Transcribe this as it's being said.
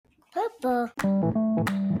Purple.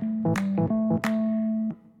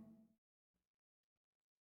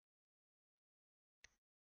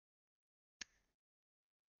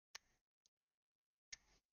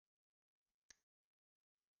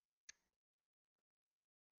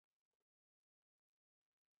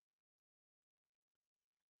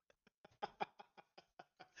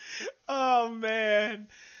 Oh man,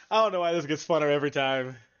 I don't know why this gets funner every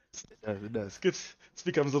time. It does. It does. This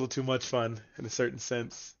becomes a little too much fun in a certain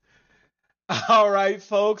sense. All right,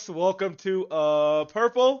 folks, welcome to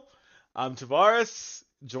Purple. I'm Tavares,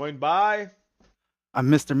 joined by I'm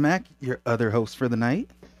Mr. Mac, your other host for the night.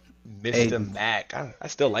 Mr. And, Mac. I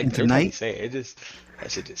still like and that. Every time you tonight, say it,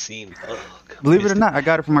 that shit just seems ugh. believe it or Mr. not, I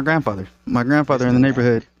got it from my grandfather. My grandfather in Mr. the Mac.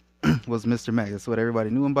 neighborhood was Mr. Mac. That's what everybody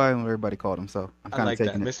knew him by and what everybody called him. So I'm I kind of like that.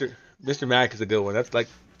 taking it. Mr. Mac is a good one. That's like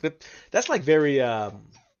very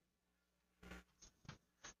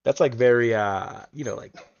that's like very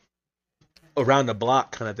like around the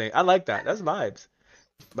block kind of thing. I like that. That's vibes.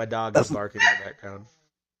 My dog is That's, barking in the background.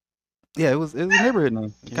 yeah, it was a neighborhood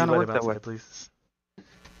name. It Can you kind of let him worked that way. outside, please?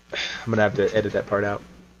 I'm gonna have to edit that part out.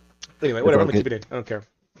 Anyway, It's whatever. all I'm gonna keep good. it in. I don't care.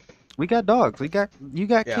 We got dogs. You got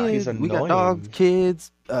Yeah, he's kids. We got dogs, annoying.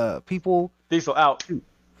 kids, people. Diesel out. Shoot,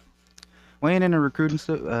 we ain't in a recording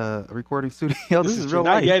studio. This This is is true. real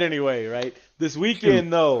Not life. yet, anyway. Right. This Shoot.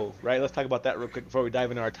 weekend, though. Right. Let's talk about that real quick before we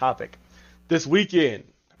dive into our topic. This weekend.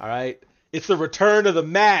 All right. It's the return of the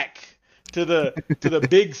Mac to the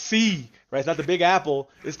big C. Right. It's not the Big Apple.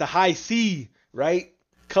 It's the high C. Right.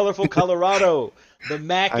 Colorful Colorado. The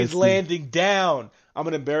Mac I is see. landing down. I'm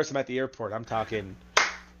gonna embarrass him at the airport. I'm talking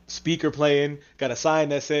speaker playing, got a sign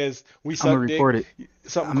that says "We I'm gonna suck dick," record it.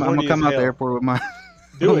 something I'm gonna corny as come out the hell. airport with my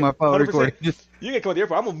Do with it, my phone 100%. recording. Just You can come to the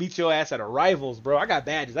airport. I'm gonna meet your ass at Arrivals, bro. I got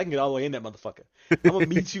badges. I can get all the way in that motherfucker. I'm gonna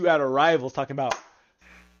meet you at Arrivals, talking about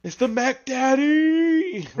it's the Mac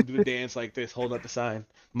Daddy. I'm do the dance like this, holding up the sign.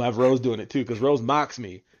 I'm gonna have Rose doing it too, because Rose mocks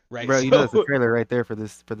me, right? Bro, you know that's the So trailer right there for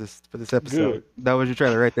this episode. good. That was your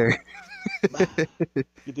trailer right there.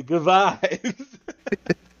 Get the good vibes.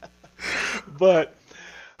 But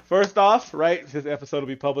first off, right, this episode will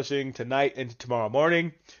be publishing tonight and tomorrow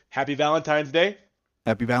morning. Happy Valentine's Day.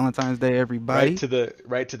 Happy Valentine's Day, Right everybody. to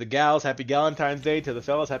the gals, happy Galentine's Day. To the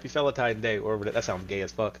fellas, happy Valentine's Day. Or that sounds gay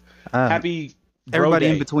as fuck. Um, Happy Bro Everybody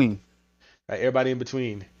in Day. between. Right, everybody in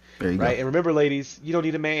between. There you go. Right, and remember, ladies, you don't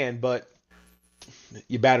need a man, but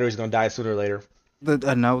your battery's gonna die sooner or later.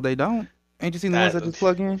 No, they don't. Ain't you seen the ones that That just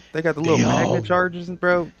plug in? They got the little magnet damn, chargers, and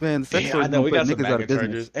bro, man, the sex damn. store I is know gonna we put got some niggas out of magnet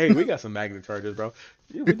business. chargers. Hey, we got some magnet chargers, bro.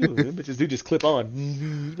 Yeah, we do. Them bitches do just clip on.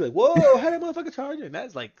 You be like, whoa, how that motherfucker charging?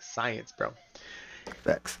 That's like science, bro.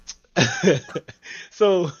 Facts.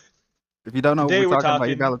 So If you don't know what today we're we're talking about,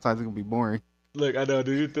 your talking. Valentine's is gonna be boring. Look, I know,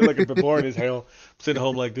 dude. You feel like it's been boring as hell. I'm sitting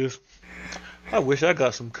home like this. I wish I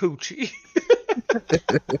got some coochie.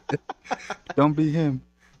 Don't be him.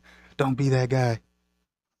 Don't be that guy.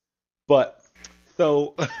 But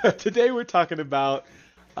so today we're talking about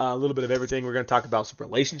a little bit of everything. We're going to talk about some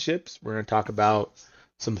relationships. We're going to talk about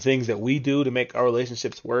some things that we do to make our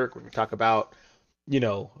relationships work. We're going to talk about,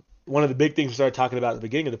 one of the big things we started talking about at the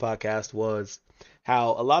beginning of the podcast was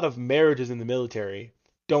how a lot of marriages in the military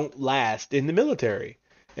don't last in the military.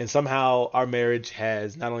 And somehow our marriage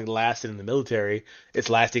has not only lasted in the military, it's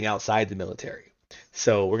lasting outside the military.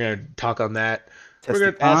 So we're going to talk on that. We're Test going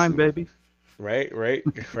of to ask time, some. baby. Right. We're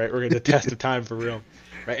going to test of time for real.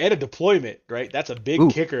 Right. And a deployment, right? That's a big Ooh,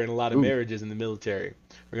 kicker in a lot of ooh. marriages in the military.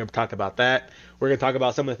 We're going to talk about that. We're going to talk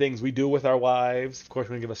about some of the things we do with our wives. Of course, we're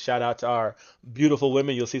going to give a shout out to our beautiful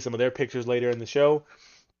women. You'll see some of their pictures later in the show.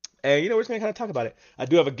 And, we're just going to kind of talk about it. I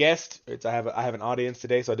do have a guest. I have an audience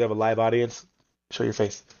today, so I do have a live audience. Show your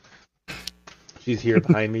face. She's here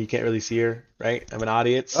behind me. You can't really see her, right? I have an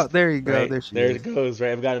audience, Oh, there you go. right? There she There is. it goes,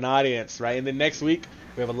 right? I've got an audience, right? And then next week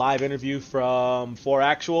we have a live interview from For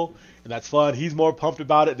Actual, and that's fun. He's more pumped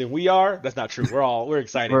about it than we are. That's not true. We're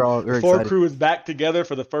excited. The We're Four excited. Crew is back together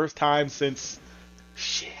for the first time since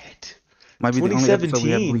shit Might be the only episode we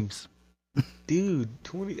have 2017, bleeps.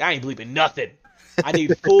 dude. I ain't believing nothing. I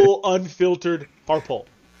need full unfiltered purple.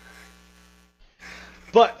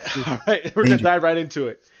 But all right, we're gonna Danger. dive right into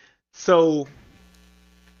it. So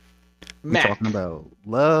We talking Mac. about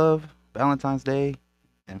love, Valentine's Day,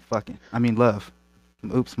 and fucking. I mean love.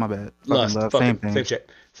 Oops, my bad. Fucking Lust, love, same fucking same thing. shit.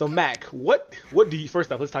 So Mac, what do you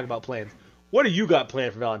first off? Let's talk about plans. What do you got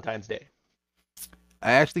planned for Valentine's Day?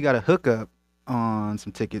 I actually got a hookup on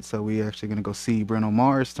some tickets, so we actually gonna go see Bruno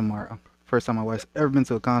Mars tomorrow. First time my wife's ever been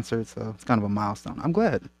to a concert, so it's kind of a milestone. I'm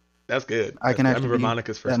glad That's good. I That's can good. I actually remember be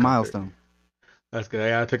Monica's that first concert. milestone. That's good.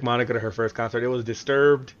 Yeah, I took Monica to her first concert. It was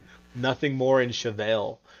Disturbed, Nothing More in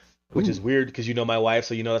Chevelle. which is Ooh, weird because you know my wife,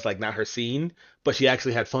 so you know it's like not her scene, but she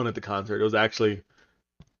actually had fun at the concert. It was actually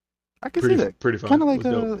I can see that. pretty Kind fun. of It like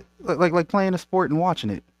was dope. like playing a sport and watching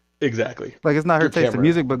it. Exactly. Like it's not her Good taste of camera.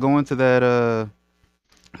 music, but going to that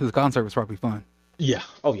his concert was probably fun. Yeah.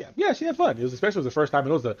 Oh yeah. Yeah. She had fun. It was especially it was the first time.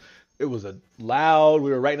 And it was a loud.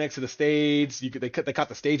 We were right next to the stage. They caught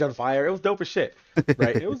the stage on fire. It was dope as shit.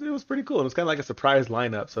 Right. It was pretty cool. It was kind of like a surprise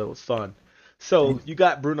lineup, so it was fun. So Dang. you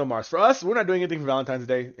got Bruno Mars. For us, we're not doing anything for Valentine's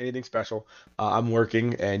Day, anything special. I'm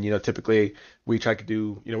working, and typically we try to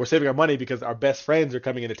do. We're saving our money because our best friends are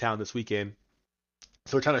coming into town this weekend.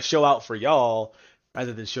 So we're trying to show out for y'all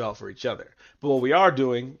rather than show out for each other. But what we are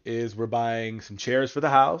doing is we're buying some chairs for the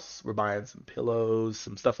house. We're buying some pillows,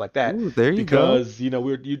 some stuff like that. Ooh, there you go. Because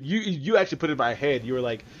you actually put it in my head. You were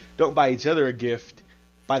like, don't buy each other a gift,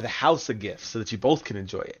 buy the house a gift so that you both can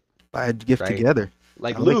enjoy it, Buy a gift right? together.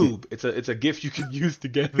 Like I like it. lube, it's a gift you can use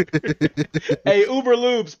together. Hey, Uber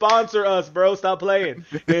Lube, sponsor us, bro. Stop playing.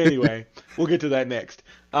 Anyway, we'll get to that next.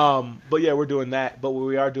 But yeah, we're doing that. But what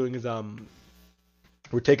we are doing is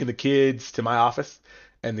we're taking the kids to my office,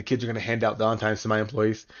 and the kids are going to hand out Valentines to my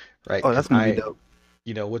employees, right? Oh, Because that's gonna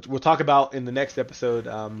be dope. we'll talk about in the next episode,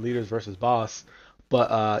 leaders versus boss.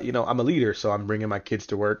 But I'm a leader, so I'm bringing my kids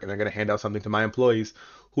to work, and I'm going to hand out something to my employees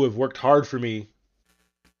who have worked hard for me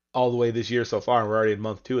all the way this year so far, and we're already in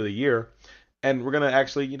month 2 of the year. And we're gonna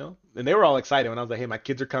actually, and they were all excited when I was like, "Hey, my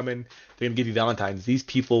kids are coming. They're gonna give you Valentines." These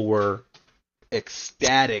people were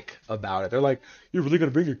ecstatic about it. They're like, "You're really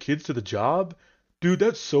gonna bring your kids to the job? Dude,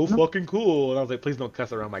 that's so No. fucking cool." And I was like, "Please don't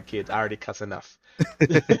cuss around my kids. I already cuss enough."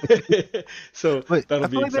 So But that'll I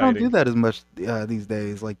be feel like they don't do exciting. that as much these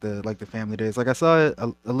days, like the family days. Like I saw it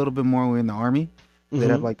a little bit more when we were in the army. They'd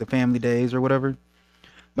have Hmm. like the family days or whatever.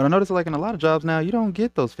 But I noticed like in a lot of jobs now, you don't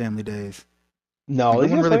get those family days. Like No, no you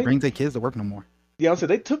know one what's really funny? brings their kids to work no more. Yeah, honestly,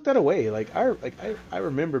 they took that away. I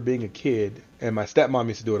remember being a kid, and my stepmom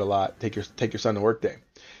used to do it a lot. Take your son to work day,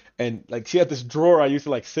 and like she had this drawer I used to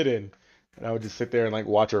like sit in, and I would just sit there and like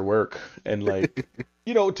watch her work, and like,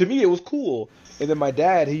 to me it was cool. And then my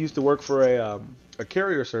dad, he used to work for a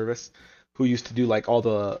carrier service, who used to do like all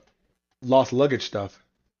the lost luggage stuff.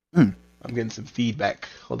 Hmm. I'm getting some feedback.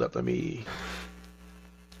 Hold up, Me?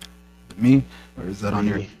 Or is that let on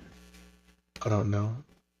your me. I don't know.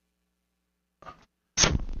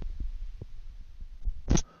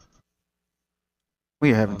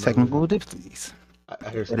 we are I having don't know what it is. technical difficulties. I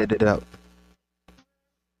hear Edit something. it out.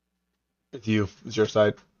 It's you. It's your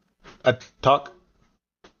side. I talk.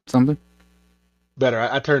 Something? Better.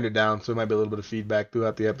 I turned it down, so it might be a little bit of feedback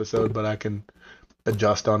throughout the episode, but I can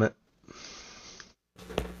adjust on it.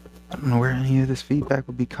 I don't know where any of this feedback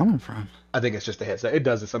would be coming from. I think it's just a headset. It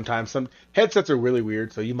does it sometimes. Some headsets are really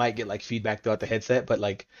weird, so you might get like feedback throughout the headset, but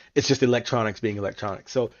like it's just electronics being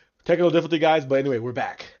electronics. So technical difficulty, guys. But anyway, we're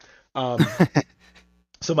back. Um,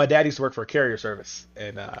 so my dad used to work for a carrier service,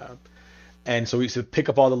 and so we used to pick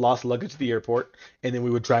up all the lost luggage at the airport, and then we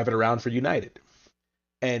would drive it around for United.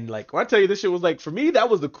 And like when I tell you this shit was like for me, that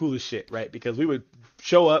was the coolest shit, right? Because we would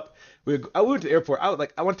show up. I went to the airport. I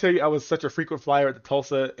want to tell you, I was such a frequent flyer at the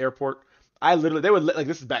Tulsa airport. I literally, they would like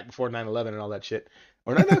this is back before 9/11 and all that shit.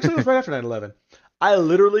 Or not actually, it was right after 9/11.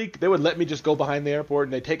 They would let me just go behind the airport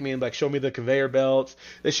and they take me and like show me the conveyor belts.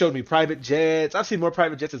 They showed me private jets. I've seen more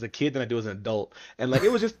private jets as a kid than I do as an adult. And like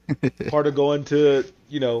it was just part of going to,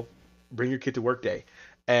 bring your kid to work day.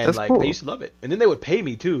 And That's like I cool. used to love it. And then they would pay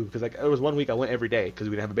me too because like there was one week I went every day because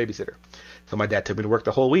we didn't have a babysitter. So my dad took me to work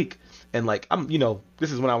the whole week. And like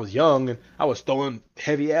this is when I was young and I was throwing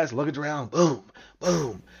heavy ass luggage around. Boom,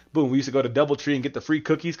 boom, boom. We used to go to DoubleTree and get the free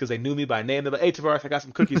cookies because they knew me by name. They're like, "Hey Tavares, I got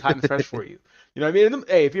some cookies hot and fresh for you." You know what I mean?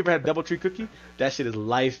 Hey, if you ever had a DoubleTree cookie, that shit is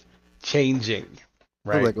life changing,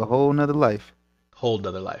 That's right? like a whole nother life. Whole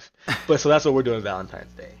nother life. But so that's what we're doing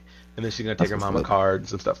Valentine's Day. And then she's gonna take That's her what's mom a up. card and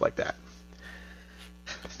some stuff like that.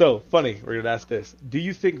 So funny, we're gonna ask this. Do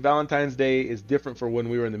you think Valentine's Day is different for when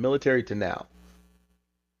we were in the military to now?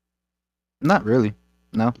 Not really.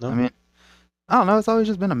 No. I No? mean, I don't know. It's always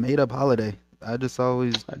just been a made up holiday. I just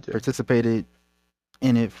always I do. participated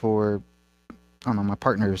in it for, I don't know, my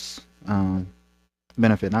partner's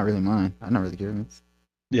benefit, not really mine. I don't really care. It's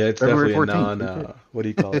Yeah, it's February definitely a 14th. non what do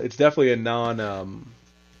you call it? It's definitely a non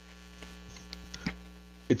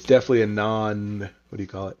it's definitely a non what do you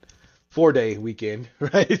call it? 4 day weekend,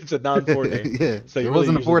 right? It's a non 4 day. Yeah. So If it you really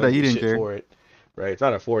wasn't a usually 4 day, don't he get didn't shit care. for it. Right? It's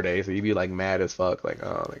not a 4 day, so you'd be like mad as fuck, like,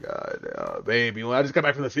 oh my god, babe, I just got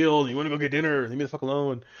back from the field, you wanna go get dinner, leave me the fuck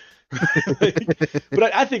alone.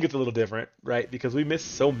 But I think it's a little different, right? Because we miss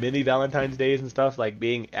so many Valentine's days and stuff, like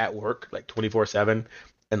being at work like 24/7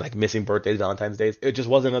 and like missing birthdays, Valentine's days. It just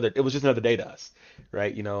wasn't another. It was just another day to us,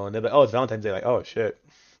 right? And they're like, "Oh, it's Valentine's Day." Like, "Oh shit."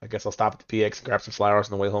 I guess I'll stop at the PX and grab some flowers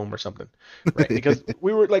on the way home or something, right? Because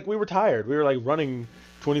we were tired. We were like running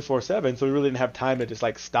 24/7, so we really didn't have time to just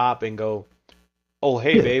like stop and go, "Oh,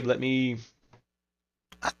 hey, Yeah, babe, let me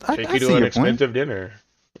take I you to see an your point. expensive dinner."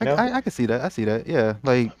 You know? I can see that. I see that. Yeah,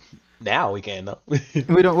 like Now we can though.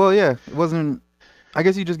 we don't. Well, yeah, it wasn't. I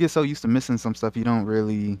guess you just get so used to missing some stuff you don't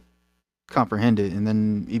really comprehend it, and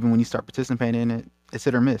then even when you start participating in it, it's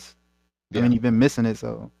hit or miss. I Yeah, mean, you've been missing it,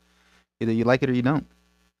 so either you like it or you don't.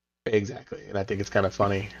 exactly. And I think it's kind of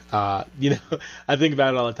funny. I think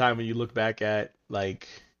about it all the time when you look back at like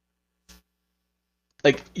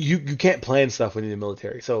you can't plan stuff when you're in the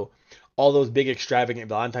military. So all those big extravagant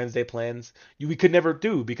Valentine's Day plans, we could never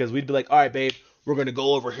do because we'd be like, all right, babe, we're gonna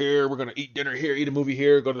go over here, we're gonna eat dinner here, eat a movie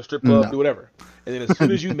here, go to the strip club, No. do whatever. And then as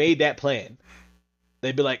soon as you made that plan,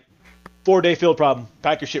 they'd be like, 4 day field problem,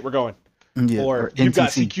 pack your shit, we're going. Yeah, or Or you've got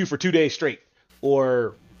NTC. CQ for 2 days straight.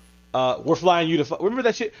 Or we're flying you to remember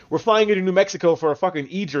that shit? We're flying you to New Mexico for a fucking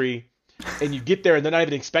Idri, and you get there and they're not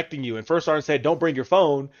even expecting you. And first sergeant said, don't bring your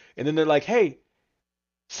phone, and then they're like, hey,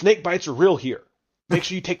 snake bites are real here. Make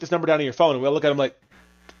sure you take this number down on your phone. And we'll look at him like,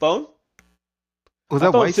 phone? Was My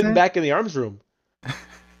that phone's White sitting Sand? back in the arms room.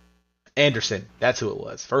 Anderson. That's who it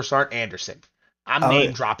was. First Sergeant Anderson. I'm Oh,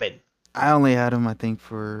 name dropping. I only had him, I think,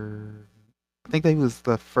 for. I think that he was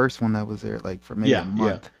the first one that was there, like for maybe a Yeah, yeah.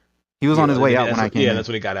 month. He was on his way out when I came Yeah, in. that's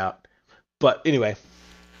when he got out. But anyway,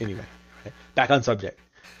 back on subject.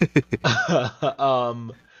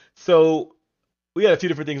 um, so we got a few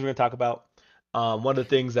different things we're gonna talk about. One of the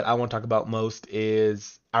things that I want to talk about most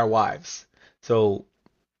is our wives. So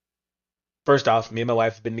first off, me and my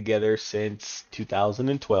wife have been together since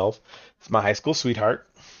 2012. It's my high school sweetheart.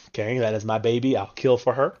 Okay, that is my baby. I'll kill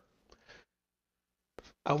for her.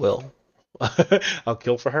 I will. I'll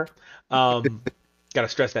kill for her. Um, Gotta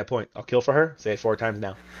stress that point. I'll kill for her. Say it 4 times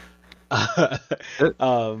now.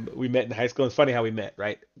 We met in high school. It's funny how we met,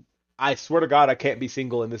 right? I swear to God, I can't be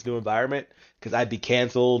single in this new environment because I'd be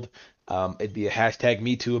canceled. It'd be a hashtag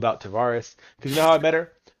Me Too about Tavares. Because you know how I met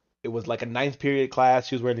her? It was like a ninth period class.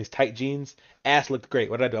 She was wearing these tight jeans. Ass looked great.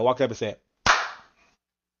 What did I do? I walked up and said,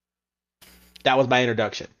 that was my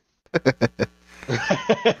introduction.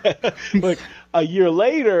 Like a year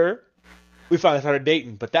later, we finally started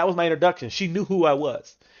dating, but that was my introduction. She knew who I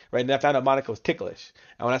was, right? And I found out Monica was ticklish.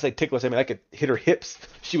 And when I say ticklish, I mean I could hit her hips.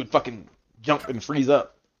 She would fucking jump and freeze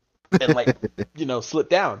up and like, slip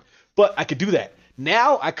down. But I could do that.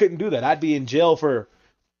 Now I couldn't do that. I'd be in jail for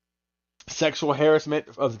sexual harassment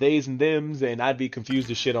of theys and thems, and I'd be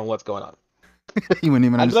confused as shit on what's going on. You wouldn't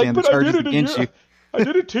even I'd be like, understand the but I charges did it a against you. year. I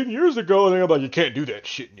did it 10 years ago, and then I'm like, you can't do that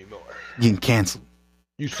shit anymore. Getting canceled.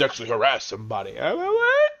 You sexually harassed somebody. I'm like,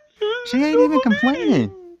 what? She ain't even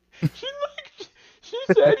complaining. She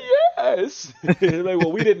she said yes. Like,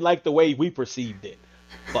 well, we didn't like the way we perceived it.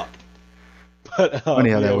 Fucked. But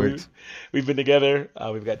Funny how that works. we've been together.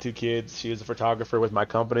 We've got 2 kids. She is a photographer with my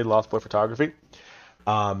company, Lost Boy Photography.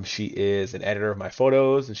 She is an editor of my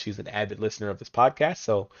photos, and she's an avid listener of this podcast.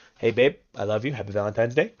 So, hey, babe, I love you. Happy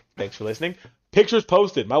Valentine's Day. Thanks for listening. Pictures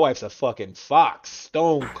posted. My wife's a fucking fox,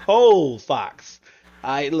 stone cold fox.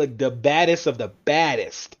 I look the baddest of the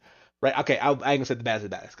baddest. Right? Okay, I ain't gonna say the baddest of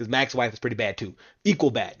the baddest because Mac's wife is pretty bad too. Equal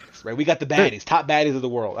badness, right? We got the baddies, top baddies of the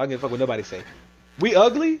world. I don't give a fuck what nobody say. We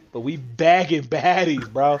ugly, but we bagging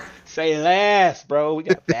baddies, bro. Say less, bro. We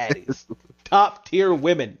got baddies, top tier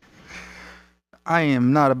women. I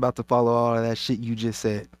am not about to follow all of that shit you just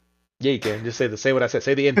said. Yeah, you can just say what I said.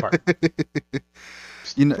 Say the end part.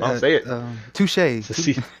 You know, I'll say it. touche. It's the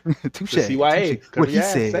Touche. the CYA. Touche. Cover What he your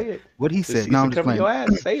ass. said. Say it. What he The said. No, I'm just cover playing. your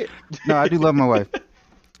ass. Say it. No, I do love my wife.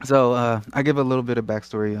 So I give a little bit of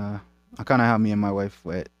backstory on kind of how me and my wife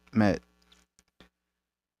met.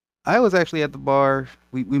 I was actually at the bar.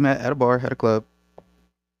 We met at a bar, at a club,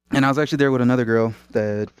 and I was actually there with another girl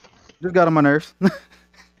that just got on my nerves.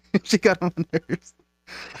 She got on my nerves,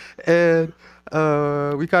 and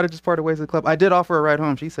we kind of just parted ways at the club. I did offer a ride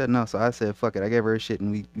home. She said no, so I said fuck it. I gave her a shit,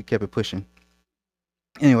 and we kept it pushing.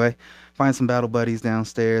 Anyway, find some battle buddies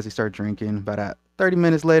downstairs. We start drinking. About 30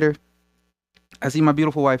 minutes later, I see my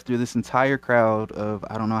beautiful wife through this entire crowd of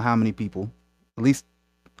I don't know how many people, at least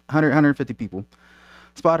 100, 150 people.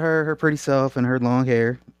 Spot her pretty self and her long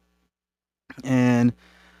hair. And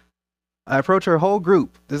I approach her whole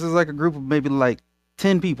group. This is like a group of maybe like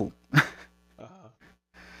 10 people.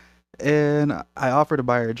 And I offer to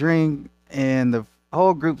buy her a drink. And the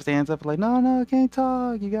whole group stands up like, no, I can't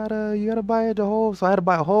talk. You gotta buy it the whole. So I had to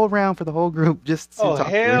buy a whole round for the whole group just to Oh talk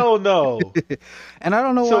to her. hell no! And I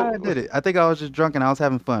don't know why I So did it. I think I was just drunk and I was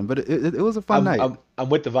having fun. But it was a fun night. I'm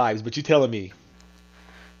with the vibes, but you telling me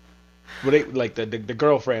But they like the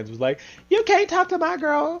girlfriends was like, you can't talk to my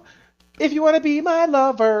girl if you want to be my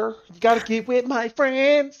lover. You gotta get with my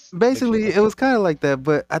friends. Like shit Basically, like it that. was kind of like that,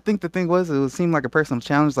 but I think the thing was, it would seem like a personal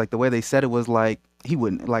challenge. Like the way they said it was like he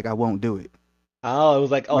wouldn't, like I won't do it. Oh, it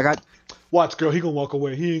was like, Like oh, I, watch, girl, he gonna walk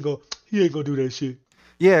away. He ain't gonna do that shit.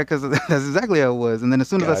 yeah, because that's exactly how it was. And then as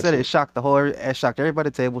soon as I said it, Gotcha. it shocked everybody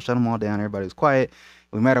at the table, shut them all down. Everybody was quiet.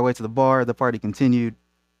 We made our way to the bar. The party continued,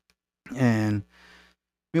 and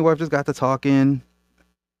me and wife just got to talking.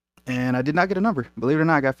 And I did not get a number. Believe it or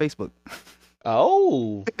not, I got Facebook.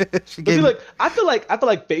 Oh, She but see, gave me. like, I feel like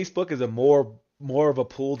Facebook is a more of a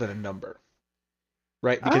pool than a number,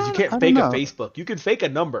 right? Because you can't I don't fake a know. Facebook. You can fake a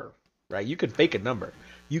number, right? You can fake a number.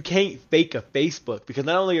 You can't fake a Facebook because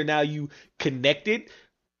not only are now you connected,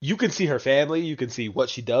 you can see her family, you can see what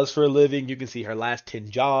she does for a living, you can see her last 10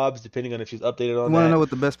 jobs, depending on if she's updated You on want to know that. what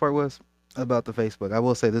the best part was about the Facebook? I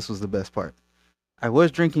will say this was the best part. I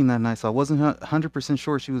was drinking that night, so I wasn't 100%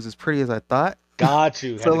 sure she was as pretty as I thought. Got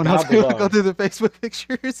you. Had So the when I was goggles able to go on. through the Facebook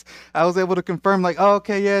pictures, I was able to confirm, like, oh,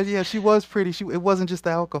 okay, yeah, yeah, she was pretty. It wasn't just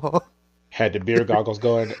the alcohol. Had the beer goggles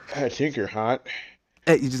going. I think you're hot.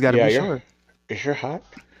 Hey, you just got to Yeah, be sure. you're hot.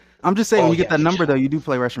 I'm just saying, when Oh you get yeah, that for number though, sure. you do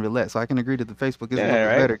play Russian roulette, so I can agree that the Facebook is a little Yeah,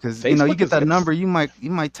 bit right. better because you Facebook get is that it's number, you might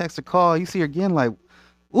text a call, you see her again, like,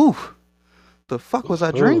 ooh, the fuck was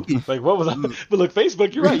I ooh, drinking? like what was I? But look,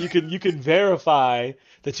 Facebook, you're right. You can verify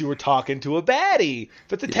that you were talking to a baddie.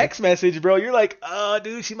 If it's a Yeah, text message, bro, you're like,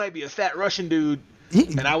 dude, she might be a fat Russian dude, he,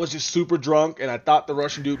 and I was just super drunk, and I thought the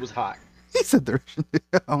Russian dude was hot. he said the Russian.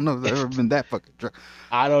 I don't know if I've ever been that fucking drunk.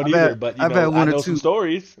 I don't I've had either, but I've had I one or know some two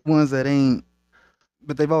stories. ones that ain't,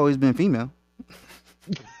 but they've always been female.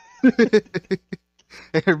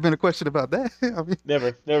 There been a question about that. I mean,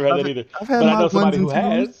 Never had I've that either. I've had But I my know ones somebody and who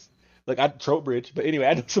twos. has. Like I Trowbridge, but anyway,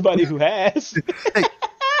 I know somebody who has. Hey,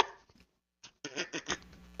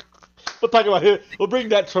 We'll talk about him. We'll bring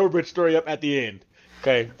that Trowbridge story up at the end.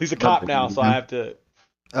 Okay, he's a love cop that now, guy, so I man. have to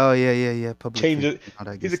Oh yeah, yeah, yeah. Public change figure, it. all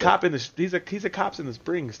that good He's a stuff. cop in the he's a cops in the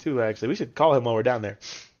Springs too. Actually, we should call him while we're down there.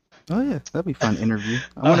 Oh yeah, that'd be a fun interview.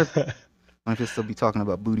 Uh, I wonder if he'll still be talking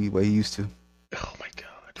about booty the way he used to. oh my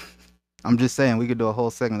god, I'm just saying we could do a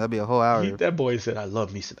whole segment. That'd be a whole hour. that boy said, "I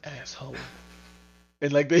love me some asshole,"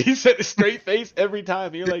 and like he said a straight face every time.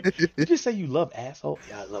 And you're like, "You just say you love asshole?"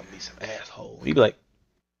 Yeah, I love me some asshole. He'd be like,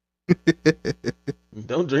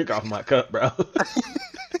 "Don't drink off my cup, bro."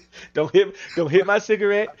 Don't hit my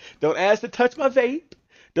cigarette. Don't ask to touch my vape.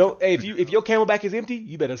 Don't hey, if your Camelback is empty,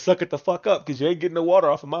 you better suck it the fuck up because you ain't getting no water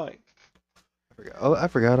off of mine. Oh, I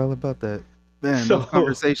forgot all about that. Man, those So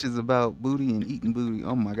conversations about booty and eating booty.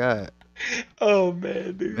 Oh my god, oh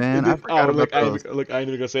man, dude. man, And I then forgot about those. I ain't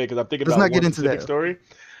even gonna say it because I'm thinking Let's about not get one into specific that. story,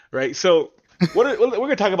 right? So we're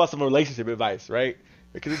gonna talk about some relationship advice, right?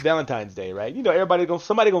 Because it's Valentine's Day, right? You know,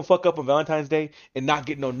 somebody gonna fuck up on Valentine's Day and not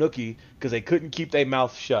get no nookie because they couldn't keep their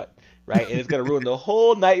mouth shut, right? And it's gonna ruin the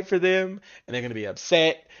whole night for them, and they're gonna be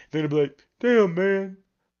upset. They're gonna be like, "Damn, man,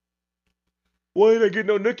 why ain't I getting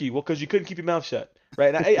no nookie?" Well, because you couldn't keep your mouth shut,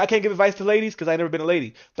 right? And I can't give advice to ladies because I never been a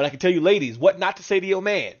lady, but I can tell you, ladies, what not to say to your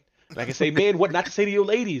man. And I can say, men, what not to say to your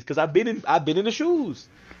ladies because I've been in the shoes,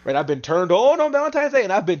 right? I've been turned on Valentine's Day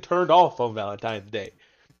and I've been turned off on Valentine's Day,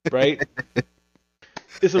 right?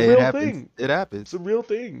 It's a Hey, it real happens. thing. It It's a happens. real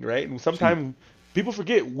thing, right? And Shoot. sometimes people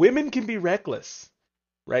forget women can be reckless,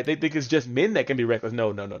 right? They think it's just men that can be reckless.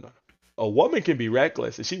 No, no, no, no. A woman can be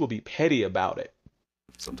reckless and she will be petty about it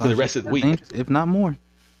for the Sometimes rest just of the as week. dangerous, if not more.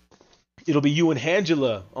 It'll be you and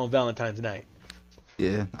Angela on Valentine's night.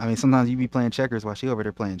 Yeah, I mean, sometimes you be playing checkers while she over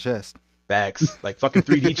there playing chess. Facts. Like fucking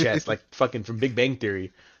 3D chess, like fucking from Big Bang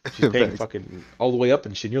Theory. She's paying Facts. fucking all the way up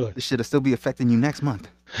and shit. And you're This shit'll still be affecting you next month.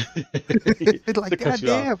 like, Like, she'll cut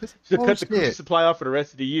you off. goddamn, it's She'll cut the coochie bullshit. supply off for the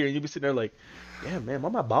rest of the year, and you'll be sitting there like, yeah, man, why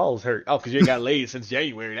my balls hurt? Oh, because you ain't got laid since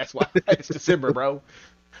January. That's why. It's December, bro.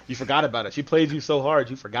 You forgot about it. She played you so hard,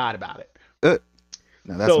 you forgot about it. Uh,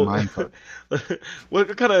 no, that's So, my part.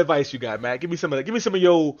 what kind of advice you got, Matt? Give me some of that. Give me some of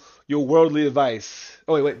your worldly advice.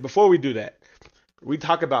 Oh wait. Before we do that, we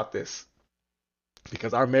talk about this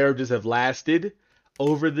because our marriages have lasted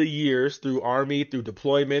over the years through army, through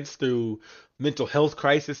deployments, through mental health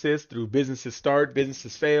crises, through businesses start,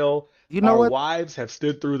 businesses fail. You know Our what? wives have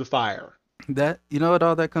stood through the fire. You know what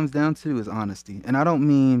all that comes down to is honesty. And I don't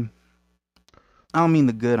mean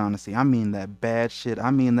the good honesty. I mean that bad shit.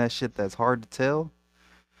 I mean that shit that's hard to tell.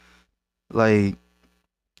 Like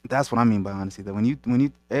that's what I mean by honesty. That when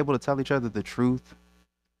you able to tell each other the truth,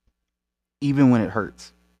 even when it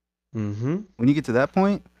hurts. Mm-hmm. When you get to that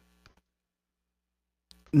point,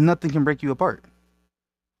 nothing can break you apart.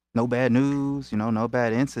 No bad news, no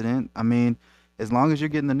bad incident. I mean, as long as you're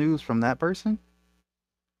getting the news from that person,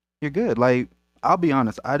 you're good. Like, I'll be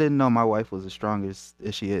honest, I didn't know my wife was as strong as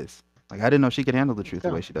she is. Like, I didn't know she could handle the truth the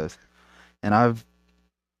Yeah. way she does. And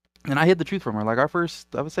I hid the truth from her. Like, I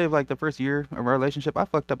would say, like, the first year of our relationship, I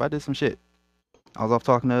fucked up. I did some shit. I was off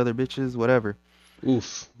talking to other bitches, whatever.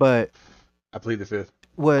 Oof. But I plead the fifth.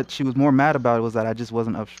 what she was more mad about was that I just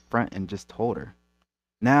wasn't upfront and just told her.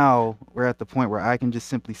 Now we're at the point where I can just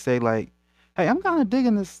simply say like, "Hey, I'm kind of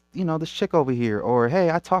digging this, this chick over here," or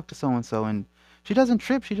 "Hey, I talked to so and so," and she doesn't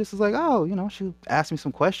trip. She just is like, "Oh, she asked me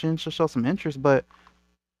some questions. She'll show some interest, but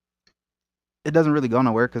it doesn't really go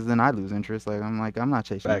nowhere because then I lose interest. Like, I'm not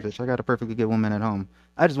chasing a Facts. fish. I got a perfectly good woman at home.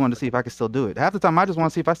 I just wanted to see if I could still do it. Half the time, I just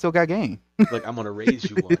want to see if I still got game. Like I'm gonna raise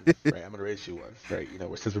you one, right? I'm gonna raise you one, right?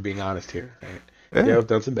 Since we're being honest here, right? Yeah, Yeah. I've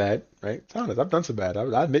done some bad, right? It's honest. I've done some bad.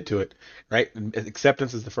 I admit to it, right? And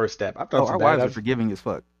acceptance is the first step. I've done Oh, some our bad. wives are I've forgiving as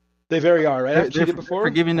fuck. They very are, right? I've Their cheated before,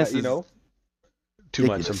 forgiveness is too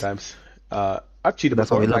much ridiculous. sometimes. I've cheated But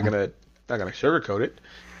that's why before. we I'm love not them. gonna sugarcoat it.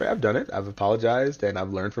 Right? I've done it. I've apologized, and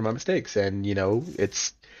I've learned from my mistakes. And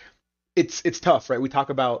it's tough, right? We talk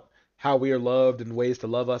about how we are loved and ways to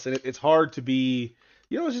love us, and it's hard to be.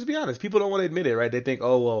 Let's just be honest. People don't want to admit it, right? They think,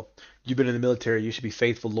 oh well, you've been in the military, you should be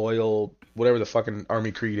faithful, loyal, whatever the fucking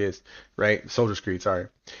army creed is, right? Soldier's creed, sorry,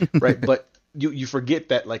 right? But you forget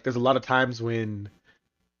that like there's a lot of times when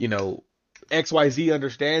you know, XYZ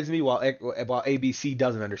understands me while ABC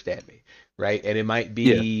doesn't understand me, right? And it might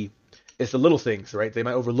Yeah. be it's the little things, right? They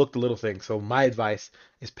might overlook the little things. So my advice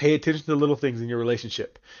is pay attention to the little things in your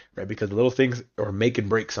relationship, right? Because the little things are make and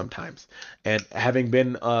break sometimes. And having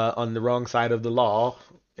been on the wrong side of the law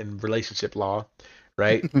in relationship law,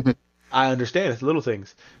 right? I understand it's little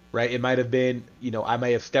things, right? It might have been, I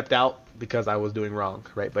may have stepped out because I was doing wrong,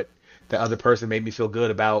 right? But the other person made me feel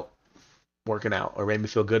good about working out or made me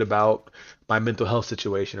feel good about my mental health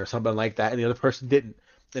situation or something like that, and the other person didn't.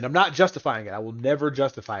 And I'm not justifying it. I will never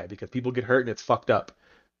justify it because people get hurt and it's fucked up.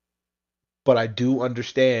 But I do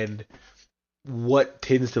understand what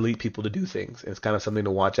tends to lead people to do things. And it's kind of something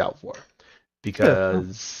to watch out for Yeah. No,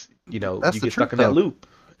 because, that's you the get truth stuck in that though. loop.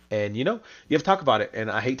 And you have to talk about it,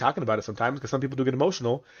 and I hate talking about it sometimes because some people do get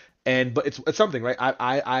emotional. But it's something, right?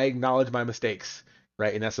 I acknowledge my mistakes,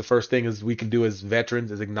 right? And that's the first thing is we can do as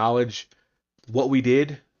veterans is acknowledge what we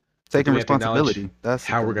did, but Taking then we have to acknowledge responsibility. That's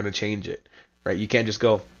the how we're thing. gonna change it, right? You can't just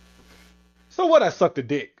go, so what? I sucked a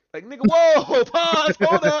dick. Like nigga, whoa, pause,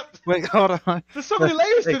 hold up. Wait, hold on. There's so many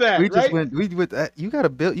layers to Wait, that, right? we went, you gotta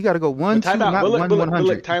build, you gotta go But one, time two, out. not one, But look,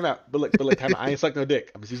 100. time out. But look, time out. I ain't sucking no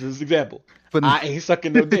dick. I'm just using this example. But I ain't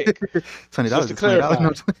sucking no dick. Just $20 to is $20. clarify,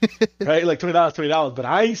 No, 20. right? Like $20, $20. But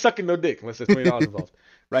I ain't sucking no dick unless there's $20 involved,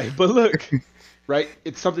 right? But look, right?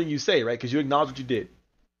 It's something you say, right? Because you acknowledge what you did.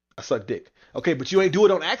 I suck dick. Okay, but you ain't do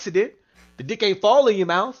it on accident. The dick ain't fall in your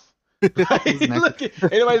mouth. It was Right? an Look, accident.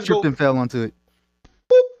 anybody just Tripped go, and fell onto it.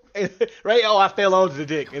 right? Oh, I fell onto the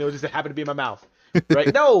dick, and it just happened to be in my mouth,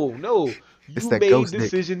 right? No, no. It's You that made ghost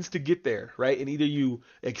dick. decisions to get there, right? And either you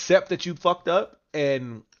accept that you fucked up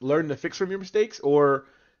and learn to fix from your mistakes, or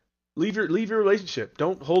leave your relationship.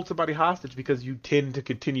 Don't hold somebody hostage because you tend to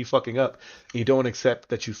continue fucking up and you don't accept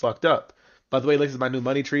that you fucked up. By the way, this is my new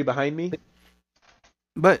money tree behind me.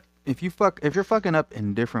 But if you're fucking up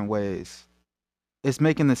in different ways, it's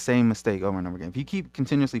making the same mistake over and over again. If you keep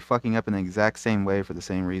continuously fucking up in the exact same way for the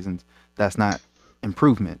same reasons, that's not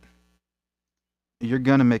improvement. You're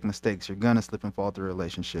gonna make mistakes. You're gonna slip and fall through a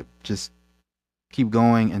relationship. Just keep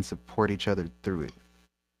going and support each other through it.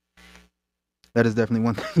 That is definitely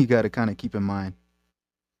one thing you got to kind of keep in mind.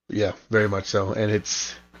 Yeah, very much so. And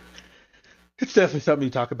it's definitely something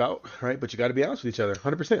you talk about, right? But you got to be honest with each other.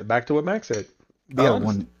 100%. Back to what Max said. Be Oh,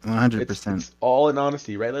 honest. 100%. It's all in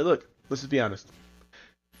honesty, right? Like, look, let's just be honest.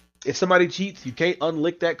 If somebody cheats, you can't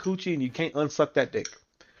unlick that coochie and you can't unsuck that dick,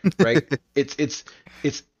 right? It's it's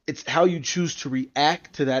it's how you choose to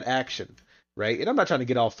react to that action, right? And I'm not trying to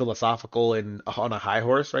get all philosophical and on a high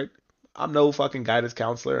horse, right? I'm no fucking guidance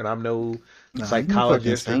counselor and I'm no Nah, you no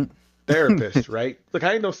fucking psychologist or saint. therapist, right? Look,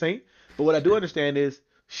 I ain't no saint, but what I do understand is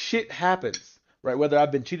shit happens, right? Whether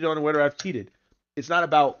I've been cheated on or whether I've cheated, it's not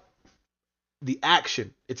about the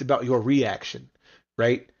action; it's about your reaction,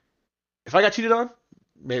 right? If I got cheated on,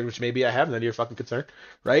 which maybe I have, none of your fucking concern,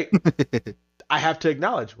 right? I have to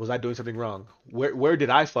acknowledge, was I doing something wrong? Where did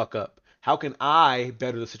I fuck up? How can I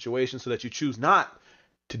better the situation so that you choose not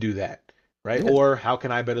to do that, right? Yeah. Or how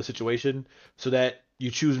can I better the situation so that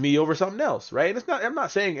you choose me over something else, right? And I'm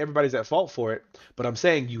not saying everybody's at fault for it, but I'm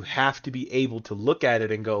saying you have to be able to look at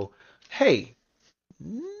it and go, hey,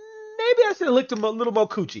 maybe I should have licked him a little more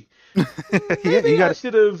coochie. Yeah, you Maybe got I to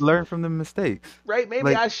should have, learn from the mistakes. right?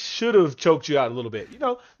 Maybe Like I should have choked you out a little bit.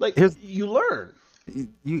 Like here's you learn.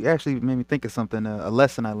 You actually made me think of something, a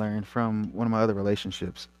lesson I learned from one of my other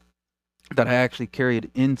relationships that I actually carried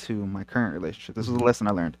into my current relationship. This was a Hmm. lesson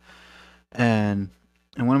I learned. And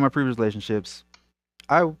in one of my previous relationships,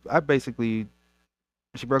 I basically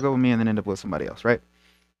she broke up with me and then ended up with somebody else, right?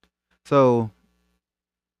 So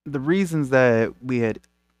the reasons that we had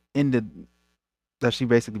ended that she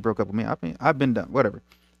basically broke up with me, I mean, I've been done, whatever.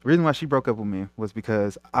 The reason why she broke up with me was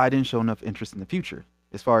because I didn't show enough interest in the future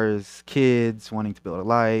as far as kids, wanting to build a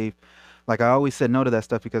life. Like I always said no to that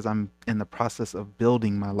stuff because I'm in the process of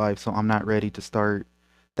building my life, so I'm not ready to start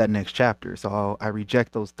that next chapter. So I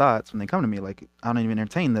reject those thoughts when they come to me. Like I don't even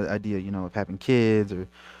entertain the idea, of having kids or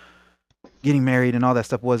getting married and all that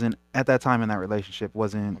stuff wasn't at that time in that relationship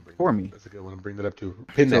wasn't I'll bring for that. me. That's a good one to bring that up to.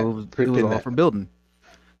 Pin So that. it was Pin all that. for building.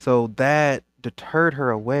 So that deterred her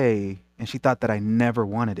away, and she thought that I never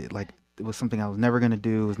wanted it. Like it was something I was never gonna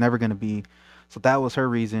do, was never gonna be. So that was her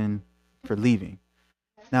reason for leaving.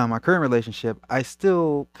 Now, in my current relationship, I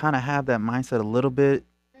still kind of have that mindset a little bit.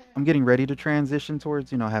 I'm getting ready to transition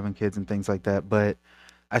towards, having kids and things like that, but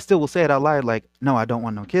I still will say it out loud, like, no, I don't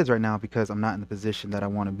want no kids right now because I'm not in the position that I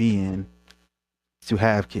want to be in to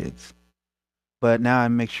have kids. But now I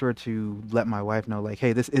make sure to let my wife know, like,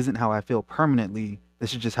 hey, this isn't how I feel permanently.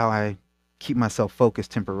 This is just how I keep myself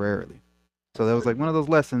focused temporarily. So that was like one of those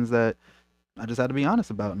lessons that I just had to be honest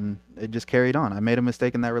about, and it just carried on. I made a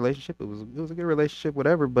mistake in that relationship. It was a good relationship,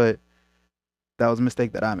 whatever, but that was a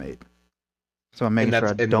mistake that I made. So I'm making And sure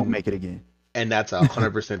that's I don't make it again. and that's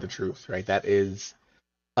 100% the truth, right? That is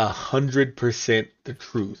 100% the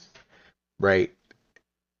truth, right?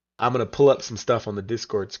 I'm gonna pull up some stuff on the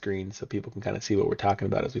Discord screen so people can kind of see what we're talking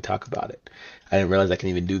about as we talk about it. I didn't realize I can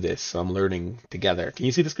even do this, so I'm learning together. Can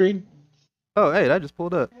you see the screen? Oh, hey, that just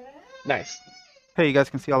pulled up. Nice. Hey, you guys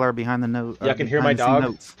can see all our behind the note, Y'all our can hear my behind the scene dog.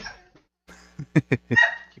 notes.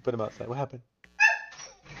 You put him outside. What happened?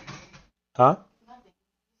 Huh?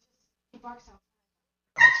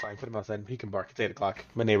 That's fine. Put him outside. He can bark. It's 8 o'clock.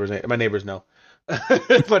 My neighbors know.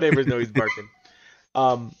 My neighbors know he's barking.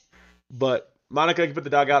 Um, but Monica, you put the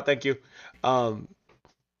dog out. Thank you. Um,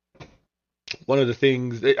 one of the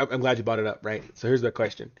things I'm glad you brought it up. Right. So here's the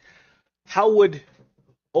question: how would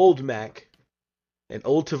old Mac and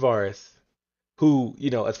old Tavares, who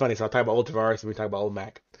it's funny. So I talk about old Tavares and we talk about old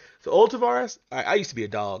Mac. So old Tavares, I used to be a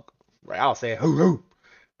dog. Right. I'll say hoo hoo.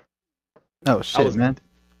 Oh I shit, was man.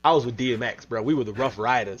 I was with DMX, bro. We were the Rough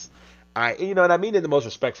Riders. And I mean it in the most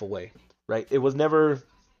respectful way, right? It was never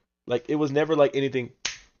like anything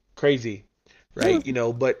crazy, It was,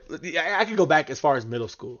 right? But I could go back as far as middle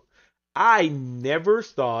school. I never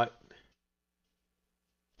thought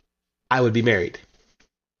I would be married,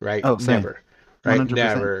 right? oh, same. Never, right? 100%.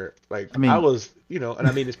 Never. Like I I mean, was, and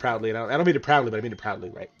I mean this proudly, and I don't mean it proudly, but I mean it proudly,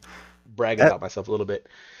 right? Bragging that, about myself a little bit.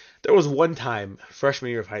 There was one time,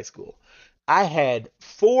 freshman year of high school, I had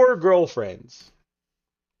four girlfriends,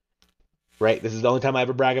 right? This is the only time I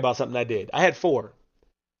ever brag about something I did. I had four,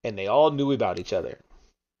 and they all knew about each other,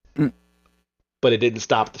 mm, but it didn't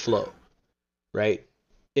stop the flow, right?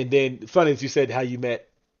 And then, funny as you said how you met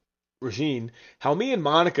Regine, how me and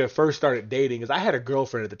Monica first started dating is I had a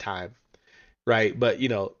girlfriend at the time, right? But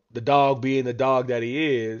the dog being the dog that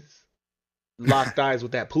he is, locked eyes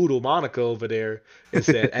with that poodle Monica over there and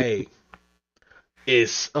said, "Hey,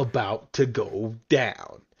 it's about to go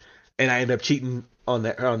down." And I ended up cheating on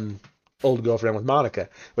that on old girlfriend with Monica,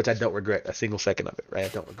 which I don't regret a single second of it, right? I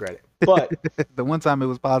don't regret it. But the one time it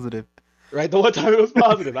was positive. right, the one time it was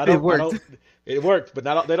positive. I It don't, I worked. don't. It worked, but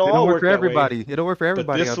not they don't It don't all work work for that way. everybody. It don't work for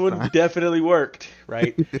But everybody this all the one time. definitely worked,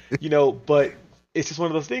 right? But it's just one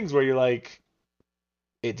of those things where you're like,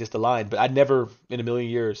 it just aligned. But I never in a million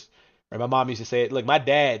years, right? My mom used to say it. Like my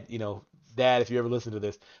dad, dad, if you ever listen to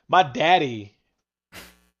this, my daddy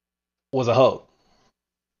was a hoe.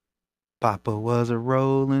 Papa was a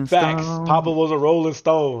Rolling Facts. Papa Stone. was a Rolling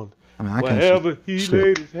Stone. I mean, I can't shoot Wherever he shit.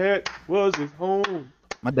 laid his hat was his home.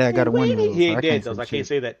 My dad got And a 1 year old, he so ain't I dead can't though, say so I can't shit.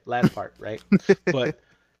 say that last part, right? But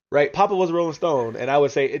right, Papa was a Rolling Stone, and I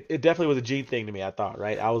would say it definitely was a gene thing to me. I thought,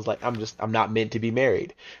 right, I was like, I'm not meant to be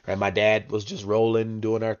married, right? My dad was just rolling,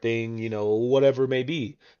 doing our thing, whatever it may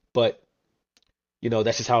be. But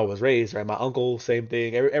that's just how I was raised, right? My uncle, same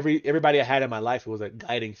thing. Everybody I had in my life who was a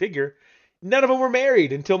guiding figure. None of them were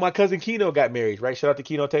married until my cousin Keno got married, right? Shout out to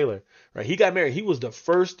Keno Taylor, right? He got married. He was the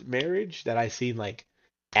first marriage that I seen like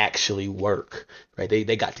actually work, right?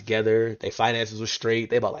 They got together. Their finances were straight.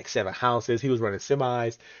 They bought like 7 houses. He was running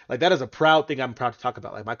semis. Like that is a proud thing. I'm proud to talk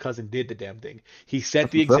about. Like my cousin did the damn thing. He set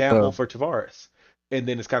That's the what's up, example though. for Tavares. And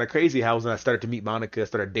then it's kind of crazy how when I started to meet Monica,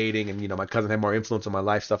 started dating, and my cousin had more influence on my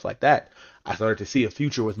life, stuff like that. I started to see a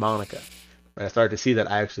future with Monica, Right? I started to see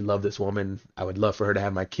that I actually love this woman. I would love for her to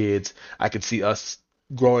have my kids. I could see us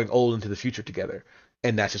growing old into the future together.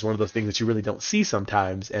 And that's just one of those things that you really don't see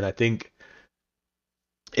sometimes. And I think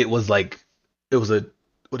it was like, it was a,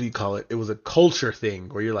 what do you call it? It was a culture thing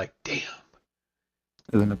where you're like, damn,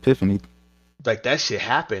 It was an epiphany. like that shit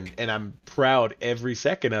happened. And I'm proud every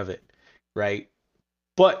second of it. Right.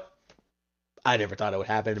 But I never thought it would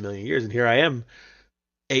happen in a million years. And here I am,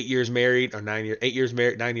 8 years married, or 9 years, 8 years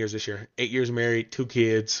married, 9 years this year, 8 years married, two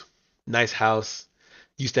kids, nice house,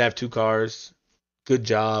 used to have two cars, good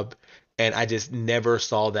job. And I just never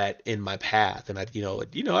saw that in my path. And I get,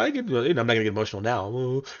 I'm not gonna get emotional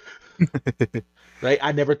now, right?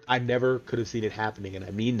 I never could have seen it happening, and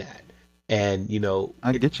I mean that. And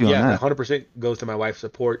I it, get you on yeah, that. 100% goes to my wife's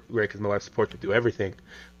support, right? Because my wife supports me through everything.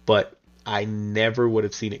 But I never would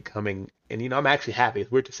have seen it coming. And I'm actually happy.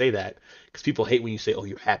 It's weird to say that because people hate when you say, "Oh,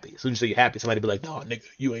 you're happy." As soon as you say you're happy, somebody be like, "No, nigga,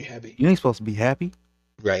 you ain't happy," You ain't supposed to be happy.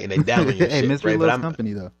 right? And they down on your Hey, shit, misery right? But loves I'm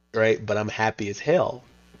company, though. right, but I'm happy as hell,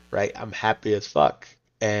 right? I'm happy as fuck,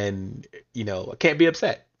 and I can't be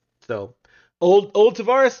upset. So, old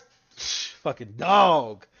Tavares, fucking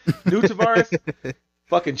dog. New Tavares,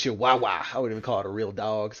 fucking chihuahua. I wouldn't even call it a real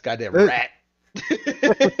dog. It's a goddamn rat.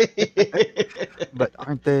 But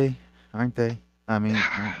aren't they? Aren't they? I mean,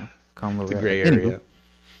 calm It's a little rat. gray Anywho,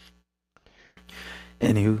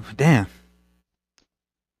 area. damn,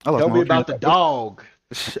 I lost Tell my me whole train about of the thought. dog.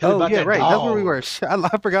 Tell me Oh about yeah, that right. That's where we dog. were.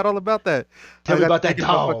 I forgot all about that. Tell I me got to about that thinking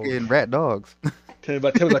about dog. fucking rat dogs. Tell me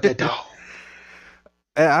about that dog.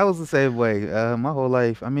 I was the same way. My whole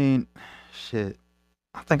life. I mean, shit.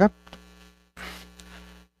 I think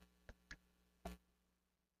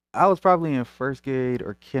I was probably in first grade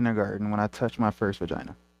or kindergarten when I touched my first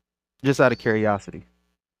vagina, just out of curiosity.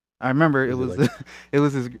 I remember it Was it was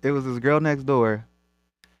like? it was this girl next door,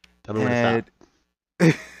 Tell me where to and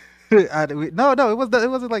stop. no, it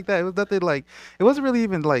wasn't like that. It was nothing like it wasn't really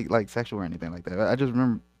even like sexual or anything like that. I just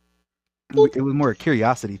remember Boop. it was more a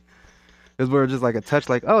curiosity. It was more just like a touch,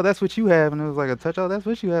 like, oh, that's what you have, and it was like a touch, oh, that's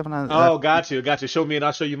what you have, and Oh, got you. Show me and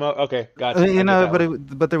I'll show you my. Okay, got you. I you get know, that but one.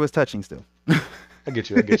 but there was touching still. I get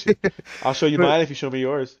you. I get you. I'll show you But mine if you show me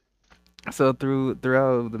yours. so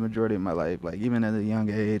throughout the majority of my life, like even at a young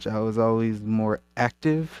age, I was always more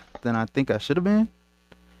active than I think I should have been.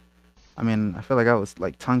 I mean, I feel like I was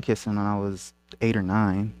like tongue kissing when I was 8 or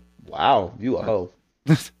 9. Wow, you a But hoe.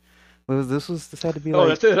 this had to be Oh, like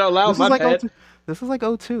that's it out loud. this was My like oh bad. 02. This was like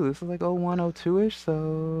oh 02. This was like oh 01, oh 02 ish.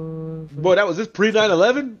 So Boy, that was this pre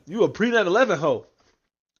 9/11. You a pre 9/11 hoe.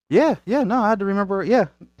 yeah, yeah. No, I had to remember. Yeah,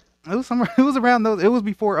 it was somewhere. It was around those. It was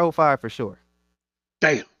before oh 05 for sure.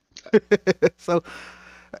 Damn. So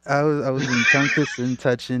I was in tongue kissing,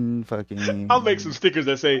 touching, I'll make some fucking stickers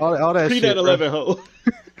that say all that pre shit, bro. 9/11 hoe.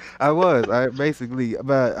 I basically,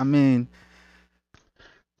 but I mean,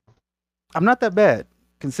 I'm not that bad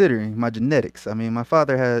considering my genetics. I mean, my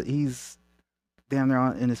father he's damn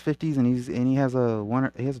near in his 50s, and he has a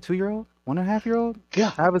 2-year-old, 1.5-year-old.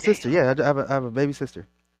 God I have a sister. damn. Yeah, I have a baby sister.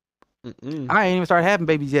 Mm-mm. I ain't even started having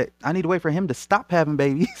babies yet. I need to wait for him to stop having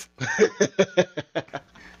babies.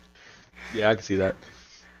 Yeah, I can see that.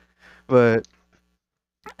 But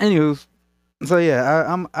anywho, so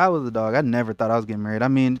yeah, I was a dog. I never thought I was getting married. I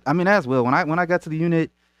mean as well. When I got to the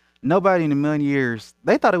unit, nobody in a million years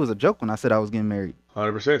they thought it was a joke when I said I was getting married.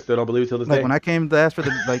 100%. Still don't believe it till this Like day. when I came to ask for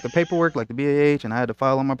the paperwork, like the BAH, and I had to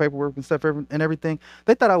file all my paperwork and stuff and everything,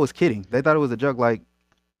 they thought I was kidding. They thought it was a joke. Like,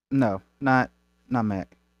 no, not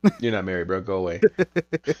Mac. You're not married, bro. Go away.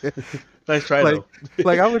 Nice try like though.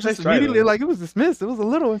 like I was Nice just try immediately though. like it was dismissed. It was a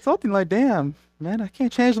little insulting. Like, damn, man, I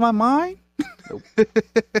can't change my mind. Nope.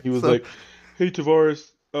 He was So like, "Hey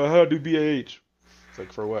Tavares, how to do BAH?" It's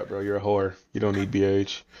like, for what, bro? You're a whore. You don't need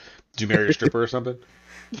BAH. Did you marry a stripper or something?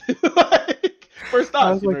 Like, first I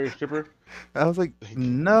thoughts, was you like, marry a stripper?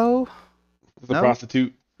 no, Is this a no,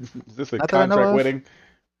 prostitute? Is this a not that I know contract of. wedding?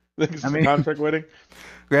 Is I this a mean, contract wedding?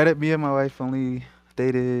 granted, me and my wife only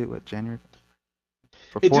dated what January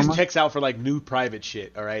for It four just months. checks out for like new private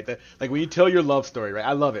shit, all right? Like when you tell your love story, right?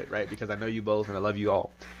 I love it, right? Because I know you both and I love you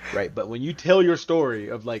all, right? But when you tell your story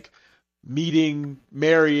of like meeting,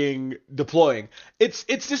 marrying, deploying, it's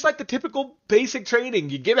just like the typical basic training.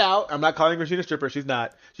 You get out. I'm not calling Christina a stripper. She's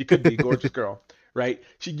not. She could be gorgeous girl, right?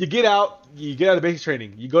 You get out. You get out of basic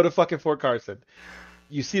training. You go to fucking Fort Carson.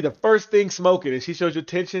 You see the first thing smoking, and she shows you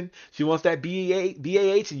attention. She wants that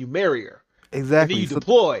BAH, and you marry her, and then Exactly. you So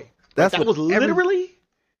deploy. Like that's that was literally.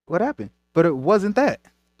 what happened. But it wasn't that.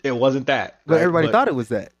 It wasn't that, But right? everybody But thought it was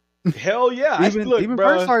that. hell yeah, I Even look, even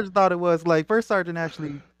first bro. sergeant thought it was. Like first sergeant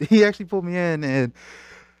actually, he actually pulled me in, and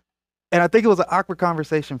I think it was an awkward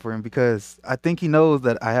conversation for him because I think he knows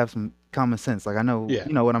that I have some common sense. Like I know, Yeah.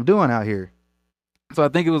 what I'm doing out here. So I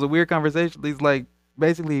think it was a weird conversation. He's like,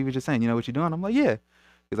 basically, he was just saying, you know what you're doing? I'm like, yeah.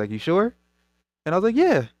 He's like, you sure? And I was like,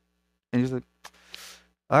 yeah. And he's like,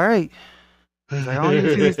 all right. He's like, I don't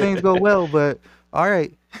usually see these things go well, but all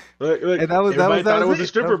right. Look, And everybody thought it was a it. That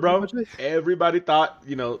stripper, was pretty bro. much it. Everybody thought,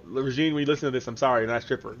 Regine, when you listen to this, I'm sorry, you're not a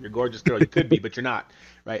stripper. You're a gorgeous girl. You could be, but you're not,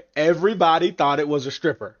 right? Everybody thought it was a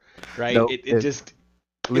stripper, right? Nope. It just, it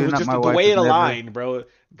Believe it or was not, just my the wife way has it never aligned, bro.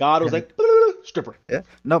 God was had. like, stripper. Yeah.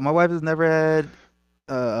 No, my wife has never had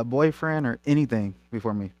a boyfriend or anything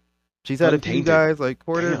before me. She's had a few Untainted. guys like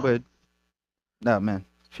court her, Damn. but no, man.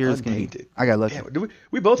 Pure as can be. Untainted. I got lucky. Damn,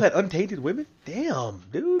 we both had untainted women? Damn,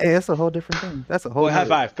 dude. Hey, that's a whole different thing. That's a whole Boy, high nother-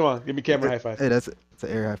 five. Come on, give me camera high five. Hey, it's an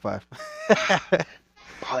air high five.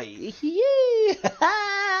 Oh, yeah.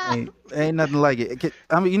 ain't nothing like it.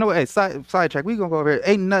 I mean, you know what? Hey, sidetrack. We gonna go over here.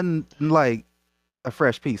 Ain't nothing like a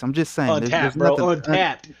fresh piece. I'm just saying. Untapped, there's bro. nothing,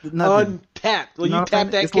 Untapped. nothing. Untapped. When You know you what I'm tap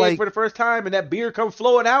saying? that It's cake like- for the first time and that beer come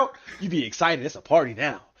flowing out, you be excited. It's a party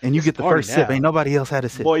now. And you It's get a the party first sip. now. Ain't nobody else had a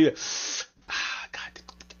sip. Boy, God,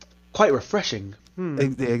 quite refreshing.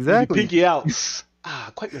 Exactly. Pinky out.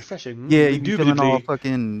 Quite refreshing. Yeah, you be feeling all Indubitably.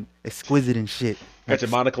 fucking exquisite and shit. Got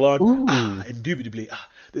your monocle on. Ooh. Indubitably.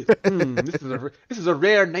 This is a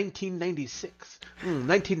rare 1996.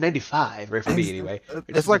 1995, right for me anyway.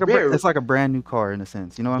 It's like a brand new car in a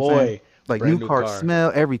sense. You know what I'm saying? Boy, Like brand new car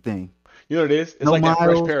smell, everything. you know what it is? It's No like that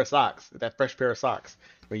fresh miles. pair of socks. That fresh pair of socks.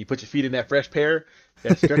 When you put your feet in that fresh pair,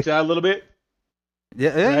 that stretch out a little bit,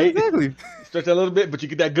 Yeah, Right? exactly. stretch out a little bit, but you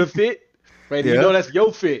get that good fit, right? You Yeah. know that's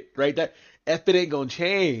your fit, right? That fit ain't gonna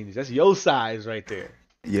change. That's your size right there.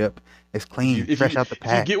 Yep. It's clean, If fresh you, out the if you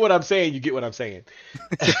pack. get what I'm saying, you get what I'm saying.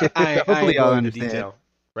 I ain't Hopefully y'all going into understand. detail,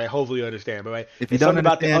 right? Hopefully you understand, but right? If you It's don't something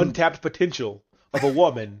about the understand- untapped potential of a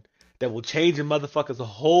woman that will change a motherfucker's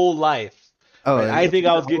whole life. Oh, Right? I didn't think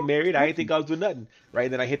I was getting oh, married. I didn't think I was doing nothing. Right?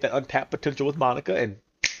 And then I hit that untapped potential with Monica, and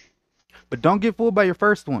But don't get fooled by your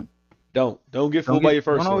first one. don't get fooled by your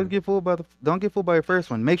first Don't always one. get fooled by don't get fooled by your first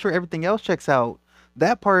one. Make sure everything else checks out.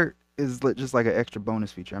 That part is just like an extra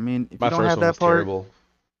bonus feature. I mean, if My you don't first have one that was part, terrible.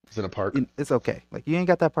 It was in a park. it's okay. Like you ain't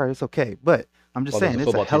got that part, it's okay. But I'm just While there's saying, a it's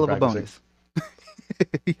a football hell of team a bonus.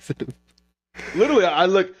 Literally,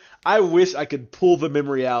 I wish I could pull the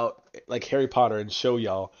memory out like Harry Potter and show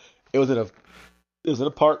y'all. It was in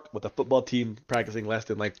a park with a football team practicing less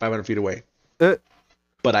than like 500 feet away. Uh.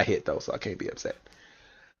 But I hit though, so I can't be upset.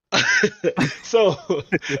 So,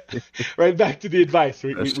 right back to the advice.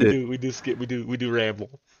 We do ramble.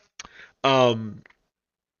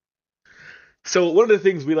 So one of the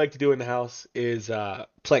things we like to do in the house is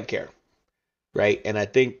plant care, right? And I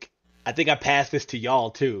think I pass this to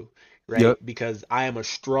y'all too, right? Yep. Because I am a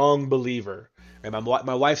strong believer, and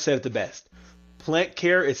my wife said it the best. Plant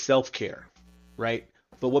care is self-care, right?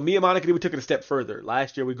 But what me and Monica did, we took it a step further.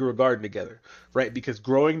 Last year we grew a garden together, right? Because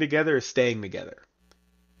growing together is staying together.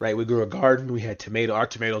 Right, we grew a garden. We had tomato. Our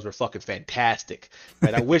tomatoes were fucking fantastic.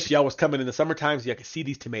 Right, I wish y'all was coming in the summertime so y'all could see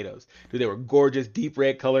these tomatoes. Dude, they were gorgeous, deep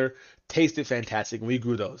red color, tasted fantastic. And we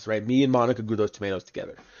grew those. Right, me and Monica grew those tomatoes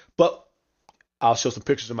together. But I'll show some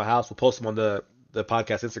pictures of my house. We'll post them on the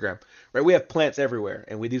podcast Instagram. Right, we have plants everywhere,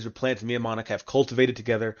 and these are plants me and Monica have cultivated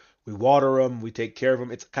together. We water them. We take care of them.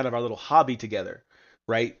 It's kind of our little hobby together.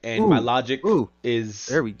 Right, and my logic is,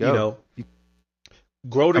 there we go.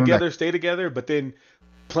 Grow together, stay together, but then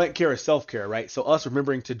plant care is self-care, right? So us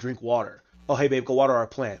remembering to drink water. Oh, hey, babe, go water our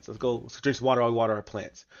plants. Let's drink some water while we water our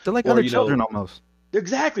plants. They're like Or, other children almost.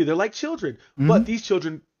 Exactly. They're like children. Mhm. But these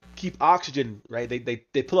children keep oxygen, right? They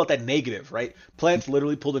pull out that negative, right? Plants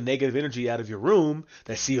literally pull the negative energy out of your room,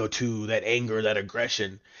 that CO2, that anger, that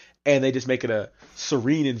aggression, and they just make it a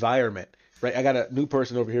serene environment, right? I got a new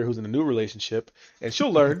person over here who's in a new relationship, and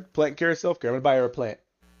she'll learn plant care is self-care. I'm going to buy her a plant.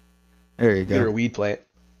 There you Get her a go. weed plant.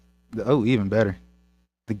 Oh, even better.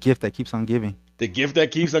 The gift that keeps on giving. The gift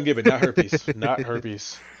that keeps on giving, not herpes. Not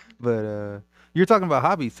herpes. But you're talking about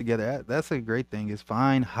hobbies together. That's a great thing. Is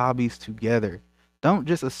find hobbies together. Don't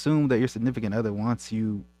just assume that your significant other wants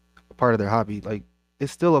you a part of their hobby. Like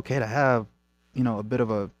it's still okay to have, a bit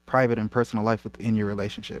of a private and personal life within your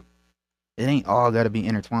relationship. It ain't all got to be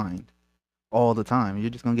intertwined all the time.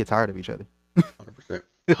 You're just gonna get tired of each other. 100%.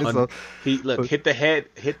 So Hit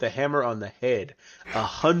the hammer on the head.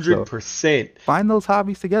 100%. find those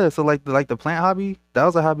hobbies together. So like the plant hobby, that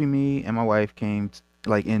was a hobby me and my wife came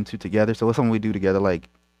into together. So it's something we do together. Like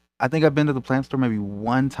I think I've been to the plant store maybe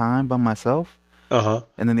one time by myself, Uh-huh.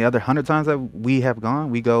 and then the other 100 times that we have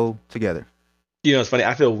gone, we go together. It's funny.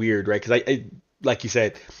 I feel weird, right? Because I like you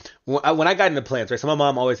said, when I got into plants, right? So my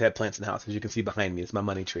mom always had plants in the house, as you can see behind me. It's my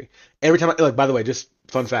money tree. Every time, by the way, just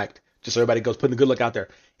fun fact, just so everybody goes putting the good look out there.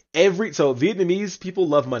 So Vietnamese people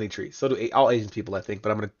love money trees. So do all Asian people, I think.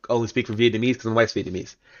 But I'm gonna only speak for Vietnamese because my wife's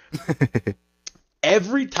Vietnamese.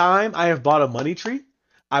 Every time I have bought a money tree,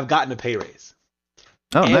 I've gotten a pay raise.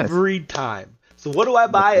 Oh, nice. Every time. So what do I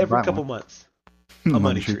buy every Buy couple one. months? A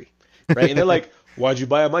money tree, right? And they're like, "Why'd you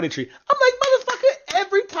buy a money tree?" I'm like, "Motherfucker!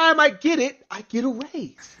 Every time I get it, I get a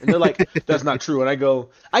raise." And they're like, "That's not true." And I go,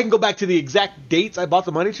 "I can go back to the exact dates I bought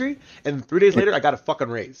the money tree, and 3 days later, I got a fucking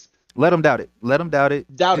raise." Let them doubt it. Let them doubt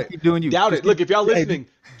it. Doubt Just it. keep doing you. Doubt Just it. Look, keep, if y'all hey, listening,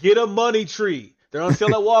 get a money tree. They're on sale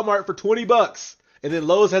at Walmart for $20, and then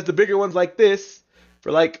Lowe's has the bigger ones like this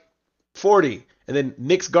for like 40. And then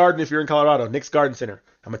Nick's Garden, if you're in Colorado, Nick's Garden Center.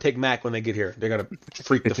 I'm gonna take Mac when they get here. They're gonna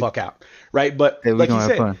freak the fuck out, right? But hey, we like you gonna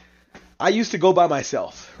have said, fun. I used to go by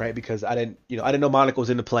myself, right? Because I didn't know Monica was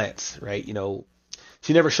into plants, right?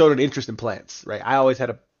 She never showed an interest in plants, right? I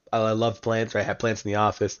loved plants, right? I had plants in the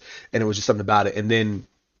office, and it was just something about it. And then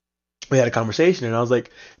we had a conversation, and I was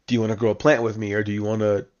like, "Do you want to grow a plant with me, or do you want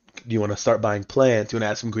to start buying plants? Do you want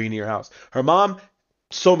to add some green in your house?" Her mom,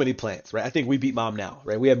 so many plants, right? I think we beat mom now,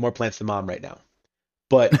 right? We have more plants than mom right now.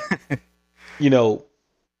 But you know,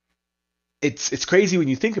 it's crazy when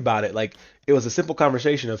you think about it. Like it was a simple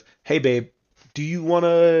conversation of, "Hey, babe, do you want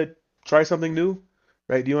to try something new?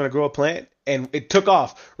 Right? Do you want to grow a plant?" And it took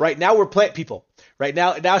off. Right now we're plant people. Right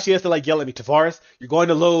now she has to like yell at me, "Tavares, you're going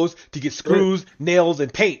to Lowe's to get screws, nails,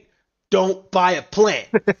 and paint. Don't buy a plant."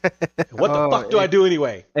 What the fuck do I do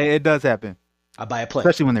anyway? It does happen, I buy a plant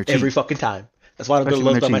especially when they're cheap. every fucking time. That's why I don't go to Especially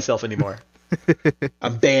when Lowe's they're by cheap. myself anymore.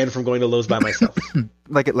 I'm banned from going to Lowe's by myself.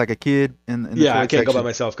 Like a kid in the Yeah, I toy can't go by section.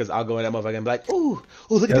 myself because I'll go in that motherfucker and be like, "Ooh,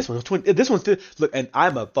 look at Yep. this one. This one's look." And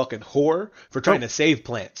I'm a fucking whore for trying Oh, to save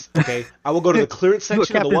plants. Okay, I will go to the clearance you a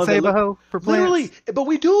section of the Captain ones that Save a look Ho for plants? literally, but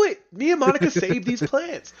we do it. Me and Monica save these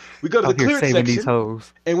plants. We go to the Out here clearance saving these section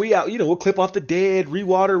hoes. and we'll clip off the dead,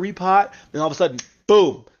 rewater, repot, and all of a sudden,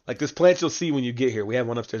 boom! Like this plant you'll see when you get here. We have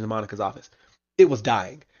one upstairs in Monica's office. It was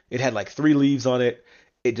dying. It had like 3 leaves on it.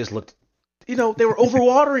 It just looked, they were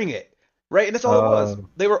overwatering it. Right, and that's all it was.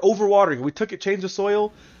 They were overwatering. We took it, changed the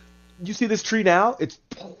soil. You see this tree now? It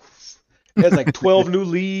has like 12 new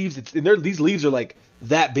leaves. These leaves are like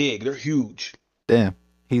that big. They're huge. Damn.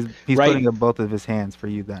 He's Right, putting up both of his hands for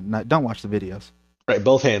you. That don't watch the videos. right.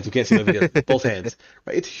 Both hands. We can't see the video. Both hands.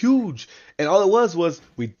 Right. It's huge. And all it was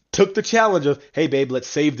we took the challenge of, "Hey, babe, let's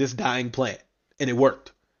save this dying plant," and it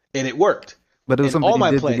worked. And it worked. But it was And something all you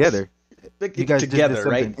my did plants together. like, You guys together, just did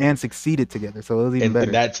right? something and succeeded together, so it was even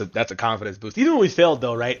And better. that's a confidence boost. Even when we failed,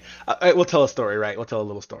 though, right? We'll tell a story, right? We'll tell a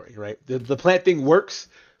little story, right? The plant thing works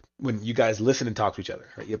when you guys listen and talk to each other,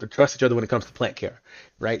 right? You have to trust each other when it comes to plant care,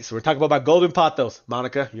 right? So we're talking about golden pothos.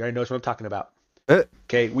 Monica, you already know what I'm talking about. Uh,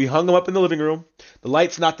 Okay, we hung them up in the living room. The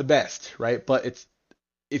light's not the best, right? But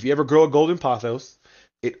if you ever grow a golden pothos,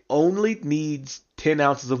 it only needs 10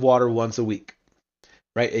 ounces of water once a week,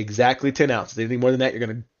 right? Exactly 10 ounces. Anything more than that, you're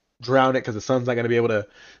going to drown it because the sun's not going to be able to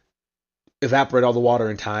evaporate all the water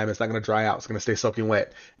in time. It's not going to dry out. It's going to stay soaking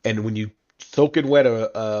wet. And when you soak in wet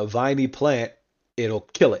a viney plant, it'll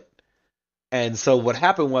kill it. And so what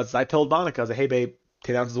happened was I told Monica, I was like, "Hey, babe,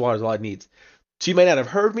 10 ounces of water is all it needs." She may not have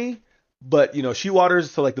heard me, but, she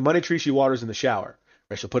waters. So like the money tree, she waters in the shower.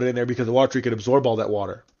 Right? She'll put it in there because the water tree could absorb all that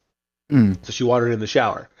water. mm. So she watered it in the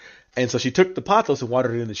shower. And so she took the pothos and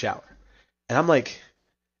watered it in the shower. And I'm like,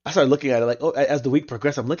 I started looking at it like, oh, as the week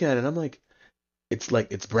progressed, I'm looking at it and I'm like, it's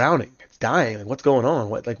browning, it's dying. Like, what's going on?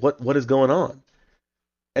 What is going on?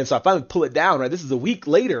 And so I finally pull it down. Right, this is a week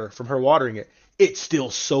later from her watering it. It's still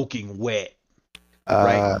soaking wet.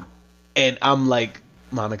 Right, Uh, and I'm like,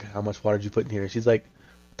 "Monica, how much water did you put in here?" And she's like,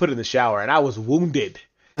 "Put it in the shower." And I was wounded.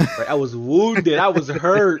 Right, I was wounded. I was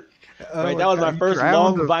hurt. oh Right, my that was God, my you first drowned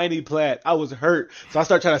long them. viney plant. I was hurt, so I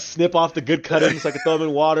started trying to snip off the good cuttings so I could throw them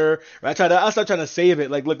in water. I started trying to save it.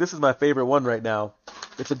 Like, look, this is my favorite one right now.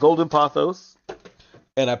 It's a golden pothos,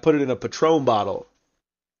 and I put it in a Patron bottle.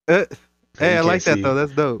 Uh, hey, You I can't like that see, though.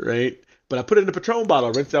 That's dope. right? But I put it in a Patron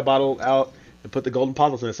bottle, rinse that bottle out, and put the golden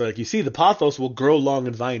pothos in it. So, like, you see, the pothos will grow long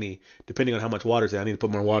and viney depending on how much water's in. I need to put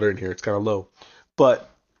more water in here. It's kind of low, but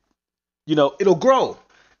it'll grow.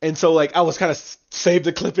 And so, like, I was kind of saved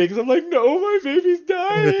the clippings. I'm like, "No, my baby's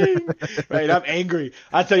dying." Right? I'm angry.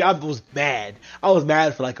 I tell you, I was mad. I was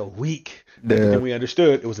mad for like a week. But Yeah. then we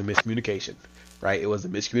understood it was a miscommunication. Right? It was a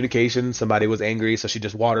miscommunication. Somebody was angry, so she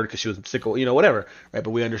just watered because she was sick, whatever. Right? But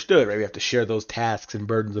we understood, right? We have to share those tasks and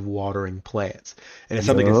burdens of watering plants. And it's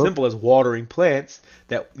something as Yup. simple as watering plants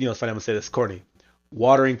that, it's funny, I'm going to say this corny.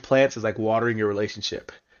 Watering plants is like watering your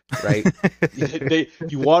relationship. Right?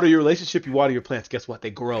 You water your relationship, you water your plants. Guess what? They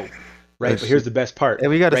grow. Right? That's But here's shit. the best part. Hey,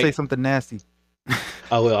 we got to Right? say something nasty.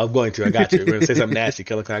 Oh, well, I'm going to. I got you. We're going to say something nasty.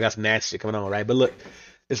 I got some nasty shit coming on, right? But look,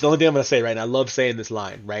 It's the only thing I'm gonna say, right? And I love saying this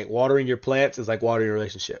line, right? Watering your plants is like watering your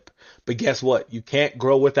relationship. But guess what? You can't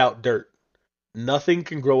grow without dirt. Nothing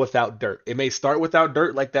can grow without dirt. It may start without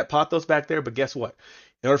dirt, like that pothos back there, but guess what?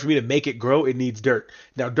 In order for me to make it grow, it needs dirt.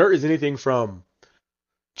 Now, dirt is anything from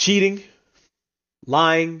cheating,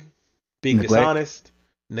 lying, being Neglect, dishonest,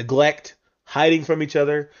 neglect, hiding from each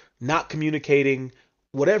other, not communicating,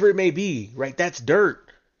 whatever it may be, right? That's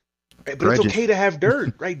dirt. Right? But it's grudges. okay to have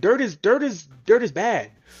dirt, right? Dirt is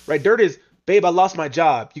bad, right? Dirt is, babe, I lost my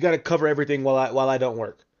job. You got to cover everything while I don't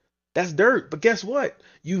work. That's dirt. But guess what?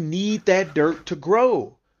 You need that dirt to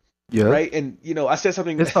grow, Yep. right? And I said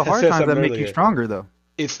something. It's the I hard said times that something make you earlier. stronger, though.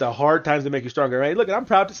 It's the hard times that make you stronger, right? Look, I'm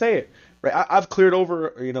proud to say it, right? I've cleared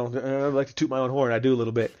over. I like to toot my own horn. I do a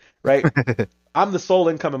little bit, right? I'm the sole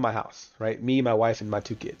income in my house, right? Me, my wife, and my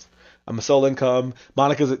two kids. I'm a sole income.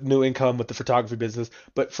 Monica's a new income with the photography business.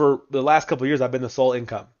 But for the last couple of years, I've been the sole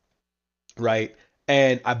income, right?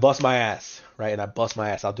 And I bust my ass, right? And I bust my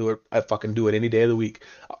ass. I'll do it. I fucking do it any day of the week.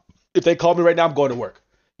 If they call me right now, I'm going to work.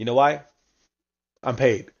 You know why? I'm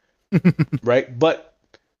paid, right? But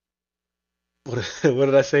what, what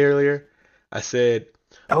did I say earlier? I said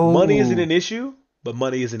money isn't Oh, an issue, but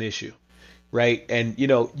money is an issue, right? And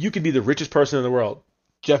you could be the richest person in the world,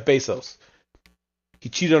 Jeff Bezos. He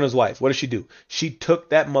cheated on his wife. What did she do? She took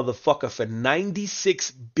that motherfucker for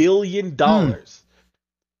 $96 billion, mm,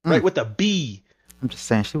 right? mm. With a B, I'm just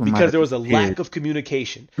saying she might because have there was a disappeared. lack of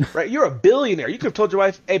communication, right? You're a billionaire. You could have told your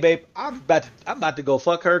wife, "Hey, babe, I'm about to go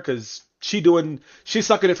fuck her because she's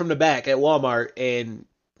sucking it from the back at Walmart, and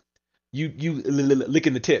you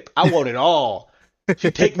licking the tip. I want it all.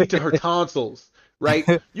 She'd take me to her tonsils,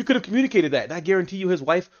 right? You could have communicated that, and I guarantee you, his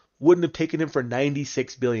wife wouldn't have taken him for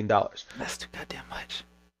 $96 billion. That's too goddamn much.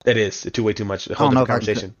 That is way too much. A I whole don't know different if I can.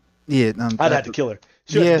 conversation. Yeah, I'd have to kill her.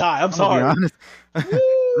 She would yeah. die. I'm I'm gonna be sorry. honest. Woo!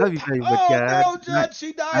 Love you, baby, but Oh God, no, Judge,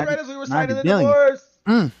 she died right as we were 90 signing the billion. divorce.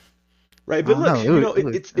 Mm, Right, I but don't look, know. It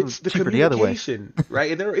was it's the cheaper the other way. communication,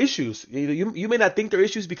 right? And there are issues. You may not think there are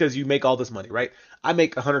issues because you make all this money, right? I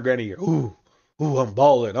make 100 grand a year. Ooh, I'm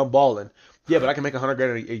balling. Yeah, but I can make 100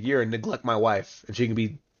 grand a year and neglect my wife, and she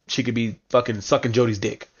could be fucking sucking Jody's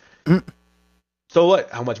dick. Mm, So what?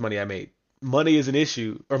 How much money I made? Money is an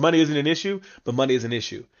issue, or money isn't an issue, but money is an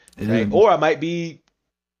issue, it right? is. Or I might be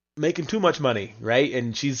making too much money, right?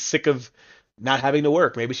 And she's sick of not having to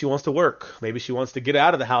work. Maybe she wants to work. Maybe she wants to get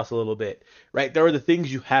out of the house a little bit, right? There are the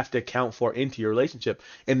things you have to account for into your relationship,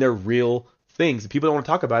 and they're real things. People don't want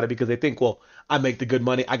to talk about it because they think, well, I make the good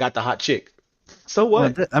money. I got the hot chick. So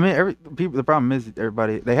Well, what? I mean, every people. The problem is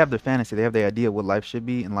everybody they have their fantasy, they have their idea of what life should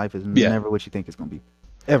be, and life is Yeah, never what you think it's gonna be,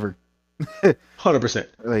 ever. 100%,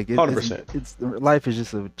 Like 100%, it's life is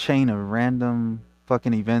just a chain of random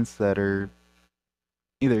fucking events that are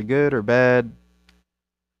either good or bad.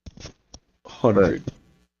 But 100.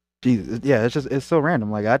 Jesus, yeah, it's so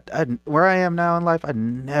random. Like I where I am now in life, I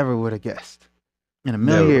never would have guessed in a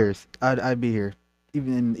million Never. years I'd be here.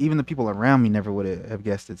 Even the people around me never would have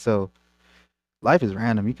guessed it. So life is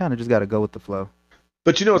random. You kind of just got to go with the flow.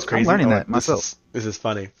 But you know what's I'm crazy? learning Oh, that myself. this is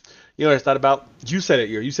funny. You know what I thought about? You said it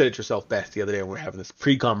yourself best the other day when we were having this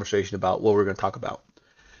pre-conversation about what we are going to talk about.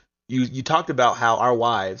 You talked about how our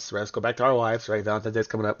wives, right? Let's go back to our wives, right? Valentine's Day's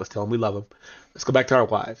coming up. Let's tell them we love them. Let's go back to our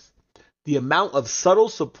wives. The amount of subtle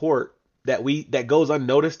support that goes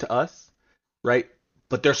unnoticed to us, right?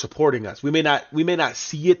 But they're supporting us. We may not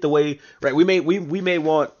see it the way, right? We may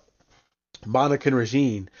want Monica and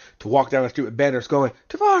Regine to walk down the street with banners going,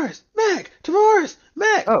 Tavares, Mac,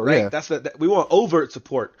 Oh right? yeah, We want overt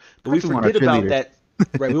support, of but we course we want our forget about cheerleaders. that,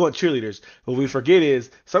 right? We want cheerleaders. What we forget is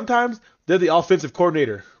sometimes they're the offensive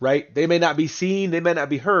coordinator, right? They may not be seen, they may not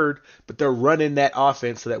be heard, but they're running that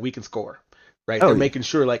offense so that we can score, right? Oh They're yeah. making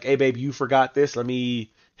sure, like, hey, babe, you forgot this. Let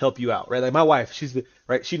me help you out, right? Like my wife,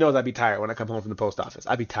 right. She knows I'd be tired when I come home from the post office.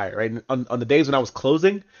 I'd be tired, right? And on the days when I was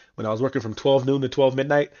closing, when I was working from 12 noon to 12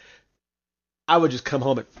 midnight, I would just come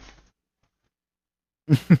home and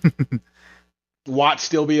watch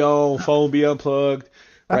still be on, phone be unplugged.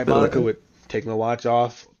 I Right, feel Monica it. would take my watch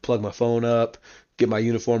off, plug my phone up, get my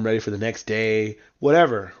uniform ready for the next day,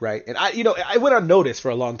 whatever, right? And I went unnoticed for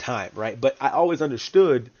a long time, right? But I always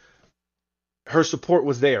understood her support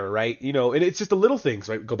was there, right? And it's just the little things,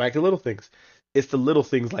 right? Go back to little things. It's the little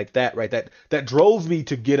things like that, right? That drove me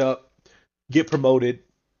to get up, get promoted.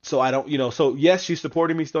 So I don't, so yes, she's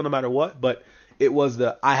supporting me still no matter what, but it was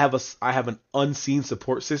I have an unseen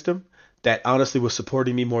support system that honestly was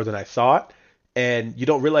supporting me more than I thought. And you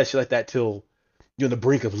don't realize shit like that till you're on the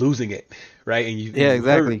brink of losing it, right? And you and Yeah, you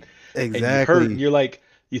hurt exactly. and you hurt and Exactly. you're like,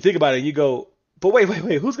 you think about it and you go, but wait,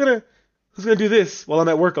 who's gonna do this while I'm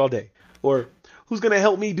at work all day? Or who's gonna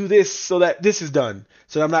help me do this so that this is done,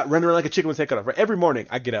 so that I'm not running around like a chicken with its head cut off. Right? Every morning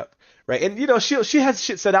I get up, right, and she has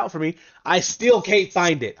shit set out for me. I still can't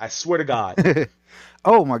find it. I swear to God.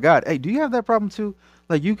 Oh my God. Hey, do you have that problem too?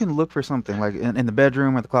 Like you can look for something like in the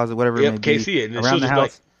bedroom or the closet, whatever it may Yep, can't be, see it, and then she'll around the just be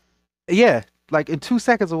like, house. Yeah, like in 2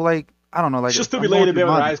 seconds, or like I don't know, like she'll still be I'm laying going in through bed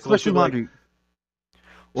with her laundry, eyes closed. especially laundry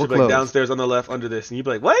She'll or be like clothes. downstairs on the left under this, and you'd be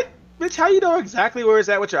like, what, bitch? How you know exactly where it's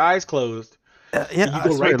at with your eyes closed? Yeah, And you I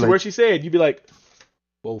go swear, right to like where she said. You'd be like,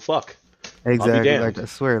 well, fuck. I'll be exactly, like damned. I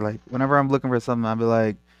swear, like whenever I'm looking for something, I'll be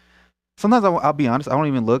like, sometimes I'll be honest, I won't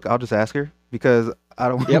even look. I'll just ask her because I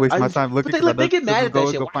don't want to Yep. waste my time But looking they because I like they don't get mad just at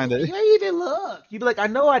that shit. go Why find it. you even look? You'd be like, I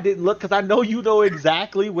know I didn't look because I know you know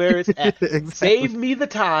exactly where it's at. Exactly. Save me the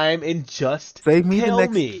time and just Save me the tell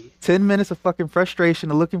next me. 10 minutes of fucking frustration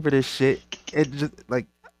of looking for this shit. It just like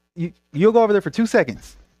you'll go over there for 2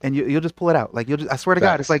 seconds and you'll just pull it out. Like you'll just, I swear to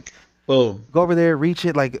God, it's Facts. like Boom. go over there, reach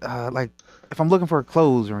it. Like if I'm looking for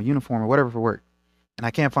clothes or a uniform or whatever for work, and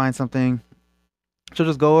I can't find something, she'll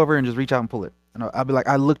just go over and just reach out and pull it. And I'll be like,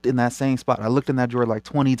 I looked in that same spot. I looked in that drawer like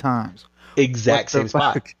 20 times. What Exact the same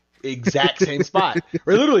spot. fuck? Exact same spot.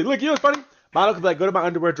 Or literally, look, you know what's funny? Mono could be like, go to my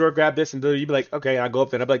underwear drawer, grab this, and you'd be like, okay, and I go up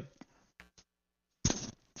there and I'd be like,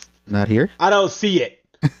 Not here. I don't see it.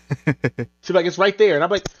 She'd be like, it's right there. And I'm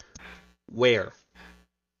like, where?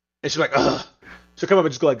 And she's like, ugh. She'll come up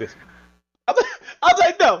and just go like this. I'm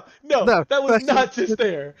like, no, No, that was that's not just- just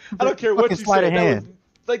there. I don't care what fucking you sleight said. of That was hand.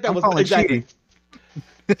 like that I'm was calling exactly.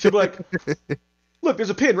 cheating. She'll be like, look, there's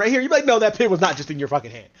a pin right here. You're like, no, that pin was not just in your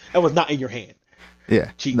fucking hand. That was not in your hand.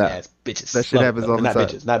 Yeah, Cheating no, ass bitches. that shit Love it, happens though. all the Not time.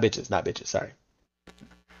 bitches. Not bitches. Not bitches. Sorry.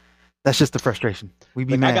 That's just the frustration. We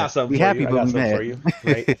be Like, mad. I got something We for happy, you. I but got we something mad. for you.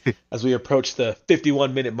 Right. As we approach the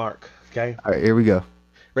 51-minute mark. Okay. All right, here we go.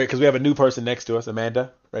 Right. Because we have a new person next to us,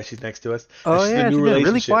 Amanda. Right. She's next to us. And Oh she's in yeah, a new she's been really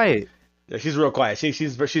relationship. quiet. Yeah, she's real quiet.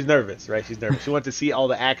 She's nervous. Right. She's nervous. She wants to see all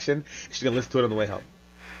the action. She's gonna listen to it on the way home.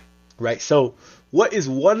 Right. So, what is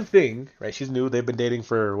one thing? Right. She's new. They've been dating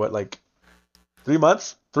for what, like 3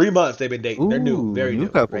 months? 3 months they've been dating. They're new, Ooh, very new new.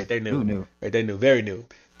 couple. Right, they're new. New. Right, they're new, very new.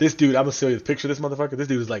 This dude, I'm gonna show you the picture of this motherfucker. This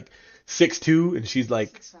dude is like 6'2", and she's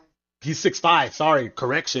like, he's 6'5". Sorry,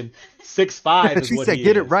 correction, 6'5" is She what said, he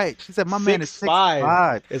 "Get it is. right." She said, "My man is 6'5"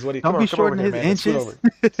 6'5". is what he. Don't Come be on, come over shorting here, his man. Scoot inches.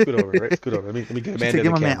 over. Scoot over. Right, scoot over. Let me get She Amanda said, in "Give the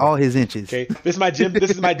my man camera. all his inches." Okay, this is my gym. This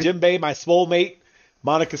is my gym bae, my swole mate,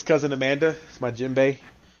 Monica's cousin Amanda. It's my gym bae.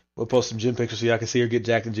 We'll post some gym pictures so y'all can see her get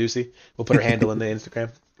jacked and juicy. We'll put her handle in the Instagram.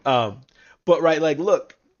 But right, like,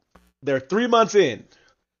 look, they're 3 months in.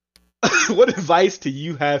 What advice do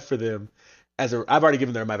you have for them? I've already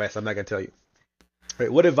given them my advice. I'm not gonna tell you.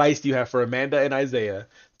 Right, what advice do you have for Amanda and Isaiah?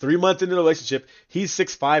 3 months into the relationship, he's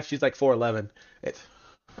 6'5", she's like 4'11".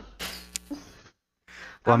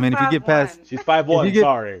 Well, I mean, if you get past, She's If 5'1". you get-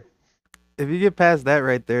 Sorry. if you get past that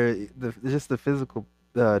right there, just the physical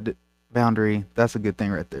boundary, that's a good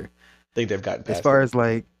thing right there. I think they've gotten past As far it. as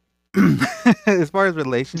like, as far as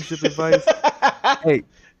relationship advice, hey,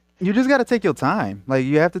 you just got to take your time. Like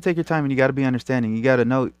you have to take your time, and you got to be understanding. You got to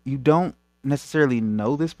know you don't necessarily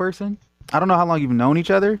know this person. I don't know how long you've known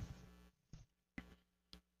each other.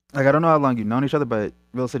 Like I don't know how long you've known each other, but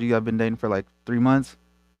Will said you have been dating for like 3 months.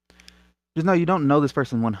 Just know you don't know this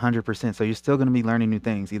person 100%, so you're still gonna be learning new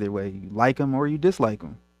things. Either way, you like them or you dislike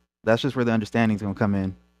them. That's just where the understanding's gonna come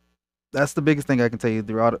in. That's the biggest thing I can tell you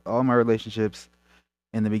throughout all my relationships.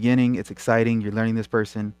 In the beginning, it's exciting. You're learning this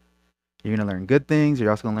person. You're gonna learn good things.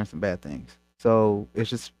 You're also gonna learn some bad things. So it's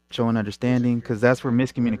just showing understanding, because that's where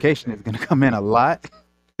miscommunication is gonna come in a lot.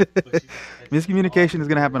 Miscommunication is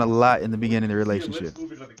gonna happen a lot in the beginning of the relationship.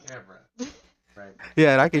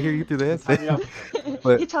 Yeah, and I can hear you through the headset.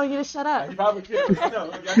 But He's telling you to shut up. You probably can. I know.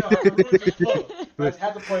 Like, I know. I'm really just slow. I just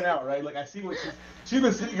have to point out, right? Like, I see what she's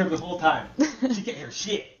been sitting here this whole time. She can't hear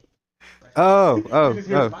shit. oh, She just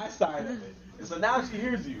hears my side of it. And so now she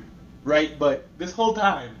hears you, right? But this whole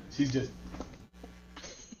time, she's just.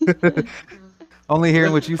 only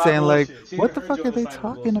hearing what you My saying, like, bullshit. She what ain't the heard fuck your are other they side of the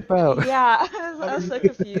talking bullshit. about? Yeah, I was so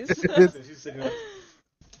confused. She's sitting here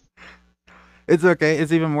like, It's okay.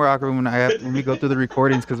 It's even more awkward when we go through the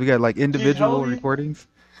recordings, because we got like individual old are you? recordings.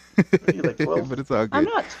 You're like 12. But it's all I'm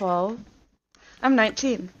good. not 12. I'm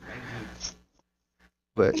 19.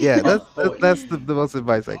 But yeah, that's the most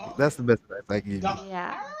advice I can. That's the best advice I can give you.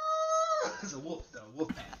 Yeah. It's a wolf, though. Wolf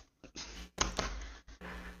pack.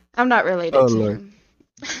 I'm not related Oh, to Lord. him.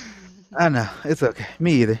 I know. It's okay.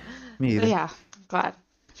 Me either. Yeah, glad.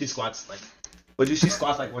 She squats like, she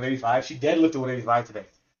squats like 185. She deadlifted 185 today.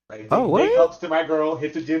 Right? Oh, what? Big helps to my girl.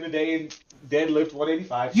 Hit the gym today and deadlift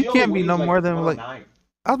 185. You She only can't be weighs no like more than, like- 109.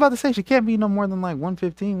 I was about to say she can't be no more than like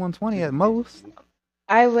 115, 120 at most.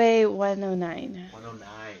 I weigh 109. 109.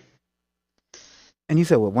 And you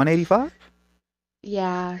said what, 185?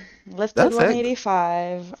 Yeah, lifted That's it.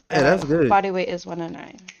 185. Yeah, that's good. Body weight is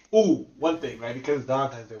 109. Ooh, one thing, right? Because it's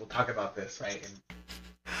Valentine's Day, we'll talk about this, right?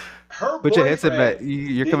 And her Put your headset back. boyfriend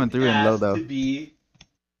You're coming didn't through in low ask though. to be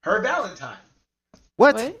her Valentine.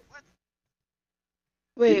 What? What?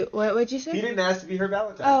 Wait, what'd you He say? didn't ask to be her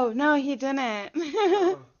Valentine. Oh, no, he didn't.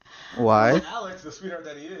 Why? Well, Alex, the sweetheart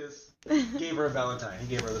that he is, gave her a Valentine. He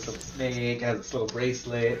gave her this little snake, has this little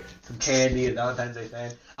bracelet, some candy, a Valentine's Day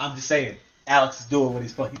thing. I'm just saying, Alex is doing what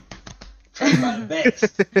he's trying to find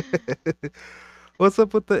the best. What's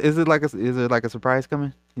up with the? Is it like a surprise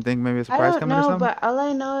coming? You think maybe a I surprise don't coming or know, something? but all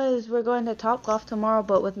I know is we're going to Topgolf tomorrow,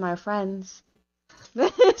 but with my friends. I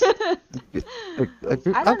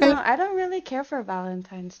don't Okay. know. I don't really care for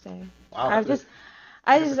Valentine's Day. Wow, I've that's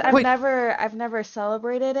just, I've Wait. never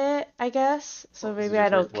celebrated it, I guess. So This is maybe your I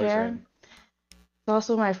don't first care. boyfriend. It's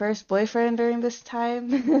also my first boyfriend during this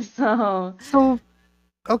time, so So,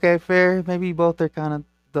 okay, fair. Maybe you both are kind of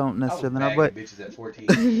don't I was necessarily know, bagging but bitches at 14.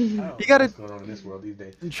 I don't know you gotta what's going on in this world these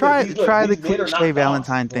days. try Look, the these men are not cliche dogs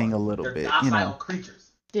Valentine thing anymore. a little They're bit, docile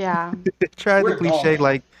creatures. yeah. Try the We're cliche dogs.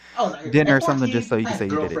 like I was out here dinner or at something 14, just so you I can had say a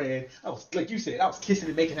you did it. girlfriend. I was like you said, I was kissing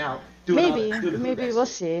and making out, doing all Maybe, that, doing the maybe best we'll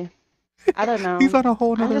shit. see. I don't know. He's on a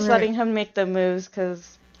whole I'm nother just rant. letting him make the moves,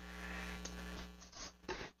 cause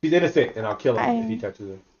He's innocent, and I'll kill him if he touches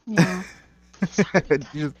her. yeah.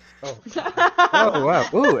 Just- Oh. oh wow!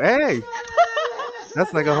 Ooh, hey,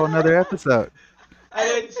 that's like a whole nother episode. I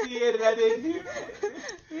didn't see it, and I didn't hear it.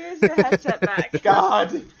 Here's your headset back.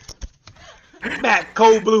 God. Matt,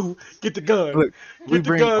 cold blue, get the gun. Look, we Get the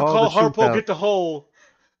bring gun, all call the truth Harpo, out. get the hole.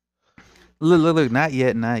 Look! Not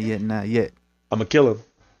yet. I'm gonna kill him.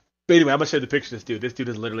 But anyway, I'm gonna show you the picture of this dude. This dude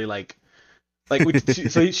is literally like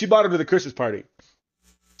she brought him to the Christmas party,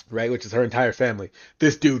 right? Which is her entire family.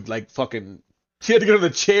 This dude, like, fucking, she had to get on the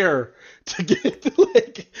chair to get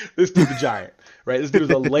like, this dude's a giant, right? This dude is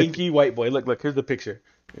a lanky white boy. Look, here's the picture.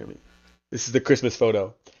 Hear me? This is the Christmas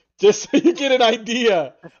photo. Just so you get an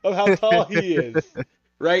idea of how tall he is,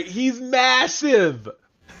 right? He's massive,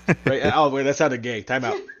 right? Oh, wait, that sounded gay. Time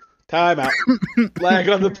out. Flag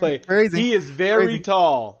on the play. Crazy. He is very Crazy.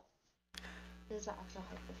 tall. Here's the actual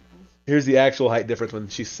height difference. Here's the actual height difference when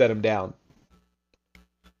she set him down.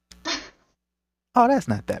 Oh, that's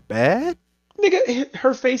not that bad. Nigga,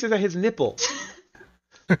 her face is at his nipple.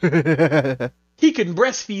 He can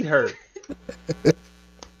breastfeed her.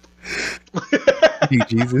 Hey,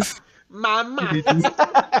 Jesus. Mama.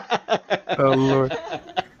 Oh Lord.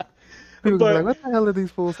 People But- be like, what the hell are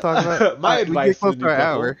these fools talking about? My We advice get to close the to new our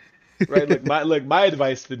couple. hour. Right, my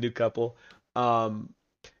advice to the new couple.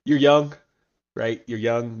 You're young, right? You're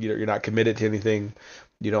young. You're not committed to anything.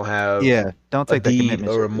 You don't have Yeah, don't a take that deed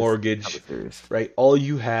commitment or a shit mortgage, serious. right? All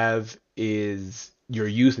you have is your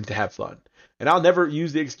youth and to have fun. And I'll never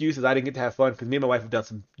use the excuse as I didn't get to have fun because me and my wife have done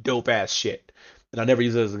some dope ass shit, and I'll never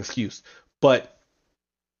use it as an excuse. But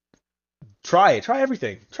try it. Try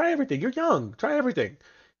everything. You're young. Try everything,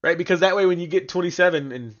 right? Because that way, when you get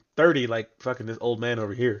 27 and 30, like fucking this old man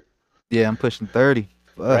over here, Yeah, I'm pushing 30.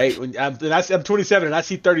 Fuck. right? When I'm 27 and I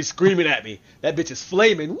see 30 screaming at me, that bitch is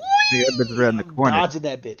flaming. Yeah, that bitch around the corner. Dodging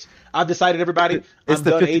that bitch. I've decided, everybody, It's I'm the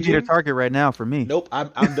done 50 meter aging. target right now for me. Nope,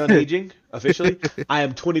 I'm done aging officially. I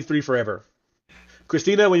am 23 forever.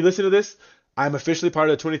 Christina, when you listen to this, I'm officially part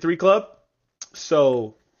of the 23 club.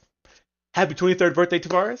 So, happy 23rd birthday,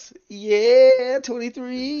 Tavares. Yeah,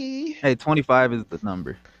 23. Hey, 25 is the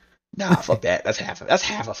number. Nah, fuck that. That's half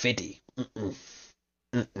a 50.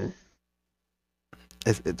 Mm-mm.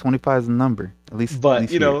 25 is the number. At least. But, at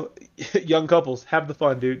least you here. know, young couples, have the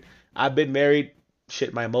fun, dude. I've been married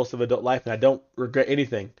shit my most of adult life, and I don't regret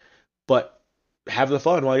anything. But have the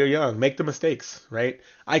fun while you're young. Make the mistakes, right?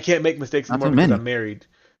 I can't make mistakes Not anymore too because many. I'm married,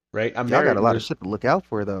 right? I'm Y'all married. got a lot of There's shit to look out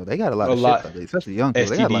for, though. They got a lot A of lot. shit, though, especially young people.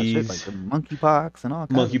 They got a lot of shit STDs. like the monkeypox and all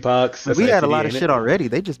kinds of Monkeypox. Like, we that's had a STD, lot of ain't shit it? already.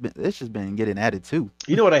 It's just been getting added too.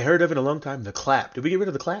 You know what I heard of in a long time? The clap. Did we get rid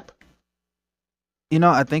of the clap? You know,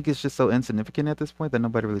 I think it's just so insignificant at this point that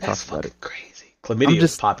nobody really That's talks about fucking it. crazy. Chlamydia is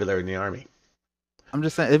just- popular in the army. I'm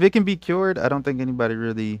just saying, if it can be cured, I don't think anybody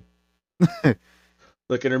really.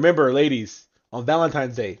 Look, and remember, ladies, on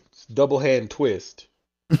Valentine's Day, it's double hand twist.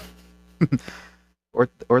 or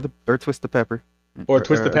twist the pepper. Or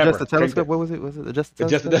twist the pepper. Adjust the telescope. What was it? Was it adjust the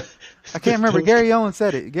Adjust telescope? the, I can't remember. Gary Owen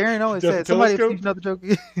said it. Gary Owen Adjust said the somebody telescope? teach another joke.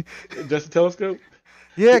 Adjust the telescope.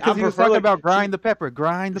 Yeah, See, because I he was prefer, talking like, about grind see- the pepper.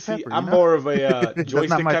 Grind the See, pepper. I'm you know? more of a That's joystick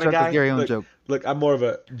not my kind joke. of guy. That's Gary Owen Look, joke. look, I'm more of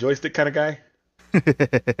a joystick kind of guy.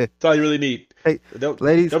 That's all you really need. Hey, don't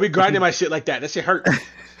ladies, be grinding my shit like that. That shit hurt. A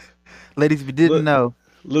ladies, if you didn't Look, know,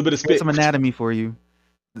 little bit of here's spit. some anatomy for you.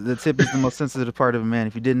 The tip is the most sensitive part of a man.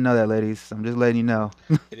 If you didn't know that, ladies, I'm just letting you know.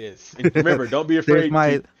 It is. And remember, don't be There's afraid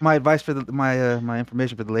my to my advice for my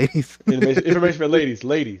information for the ladies. information for ladies.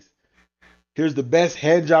 Ladies, here's the best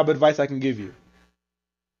hand job advice I can give you.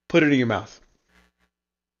 Put it in your mouth.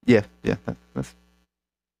 Yeah, that's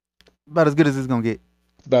about as good as it's gonna get.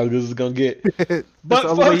 About as good as it's gonna get. That's But the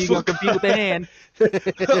only way folks, you gonna compete with the hand.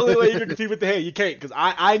 the only way you can compete with the hand, you can't, because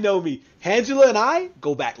I know me. Angela and I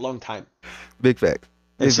go back long time. Big fact.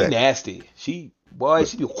 And Big she fact. nasty. She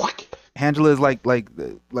be whack. Angela is like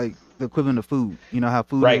the equivalent of food. You know how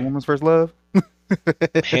food is Right. a woman's first love.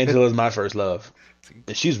 Angela is my first love.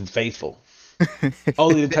 And she's faithful.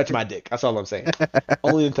 Only to touch my dick. That's all I'm saying.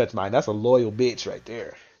 Only to touch mine. That's a loyal bitch right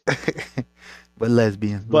there. But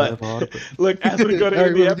lesbians. But love all the pussy. look, as we go to All right,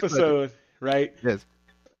 end the let's get started. episode, right? Yes.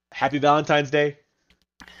 Happy Valentine's Day.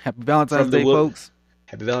 Happy Valentine's From the Day, wo- folks.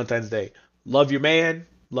 Happy Valentine's Day. Love your man.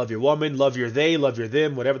 Love your woman. Love your they. Love your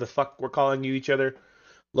them. Whatever the fuck we're calling you each other.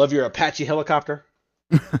 Love your Apache helicopter.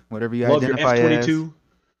 Whatever you Love your identify F-22.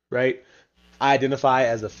 Right? I identify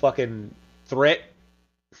as a fucking threat.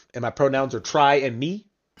 And my pronouns are try and me.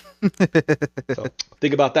 as. So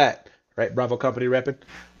think about that. Right? Bravo Company repping.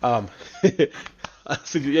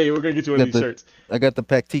 So, yeah, we're going to get you one of these shirts. I got the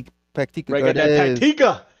Pactica Right? Got that Gardez, Tactica.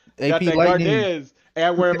 Got AP that Lightning. Gardez. And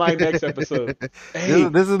I'm wearing mine next episode. Hey,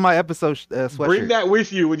 This is my episode sweatshirt. bring that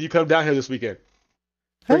with you when you come down here this weekend.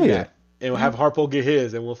 Hell Bring yeah. that. And we'll have Harpo get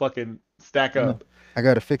his, and we'll fucking stack up. I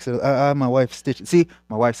gotta fix it. My wife stitch. See,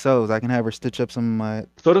 my wife sews. I can have her stitch up some of my,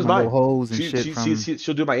 So does my mine. little holes and shit.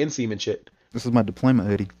 She'll do my inseam and shit. This is my deployment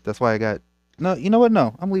hoodie. That's why I got. No, you know what?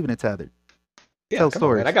 No, I'm leaving it tethered. Yeah, Tell come on,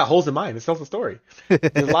 stories. man. I got holes in mine. It tells a story.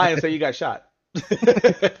 Just lie and say you got shot.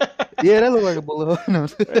 Yeah, that looked like a bullet hole. No.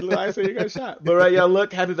 Lie and say you got shot. But right, y'all,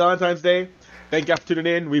 look, happy Valentine's Day. Thank y'all for tuning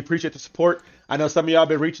in. We appreciate the support. I know some of y'all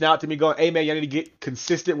been reaching out to me going, hey, man, y'all need to get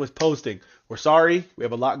consistent with posting. We're sorry. We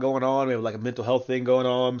have a lot going on. We have like a mental health thing going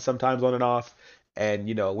on, sometimes on and off. And,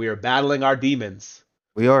 you know, we are battling our demons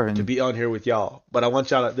We are. to And be on here with y'all. But I want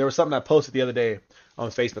y'all to, there was something I posted the other day on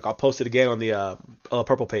Facebook. I'll post it again on the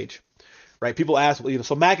Purple page. Right? People ask, you know,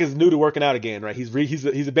 so Mac is new to working out again, right?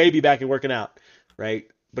 He's a baby back in working out, right?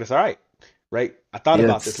 But it's all right, right? I thought Yeah,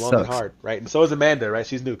 about it this long and sucks. hard, right? And so is Amanda, right?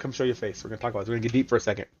 She's new. Come show your face. We're gonna talk about this. We're gonna get deep for a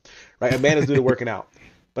second, right? Amanda's new to working out,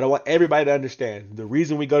 but I want everybody to understand the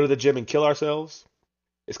reason we go to the gym and kill ourselves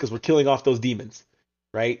is because we're killing off those demons,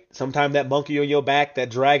 right? Sometimes that monkey on your back, that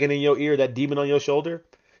dragon in your ear, that demon on your shoulder,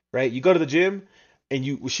 right? You go to the gym and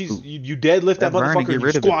you deadlift that That burn to motherfucker get and you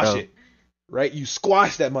rid of it, squash though. it, right? You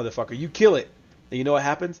squash that motherfucker, you kill it. And you know what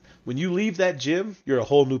happens? When you leave that gym, you're a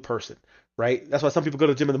whole new person, right? That's why some people go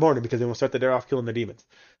to the gym in the morning because they want to start the day off killing their demons.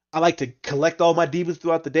 I like to collect all my demons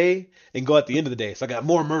throughout the day and go at the end of the day. So I got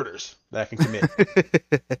more murders that I can commit,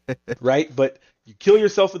 right? But you kill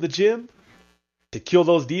yourself at the gym to kill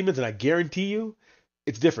those demons, and I guarantee you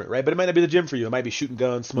it's different, right? But it might not be the gym for you. It might be shooting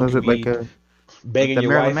guns, was smoking it weed, like banging the your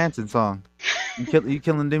Marilyn wife. Manson song? You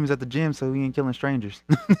killing demons at the gym, so we ain't killing strangers.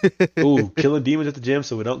 Ooh, killing demons at the gym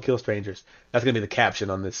so we don't kill strangers. That's going to be the caption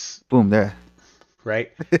on this, Boom, there.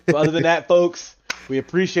 right? But other than that, folks, we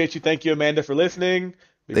appreciate you. Thank you, Amanda, for listening.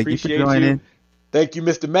 We Thank you for appreciate joining. Thank you,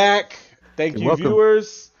 Mr. Mac. Thank You're you, welcome.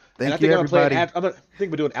 viewers. Thank and I you, think I'm gonna everybody. play. I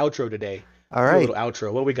think we're doing outro today. All Do a right. little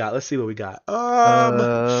outro. What we got? Let's see what we got.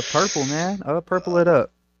 Purple, man. Purple it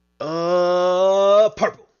up.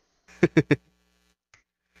 Purple.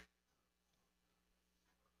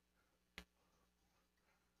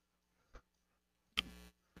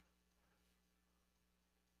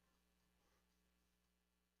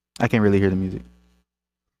 I can't really hear the music.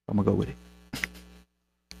 I'm gonna go with it.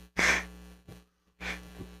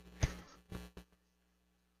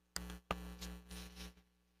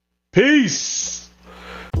 Peace.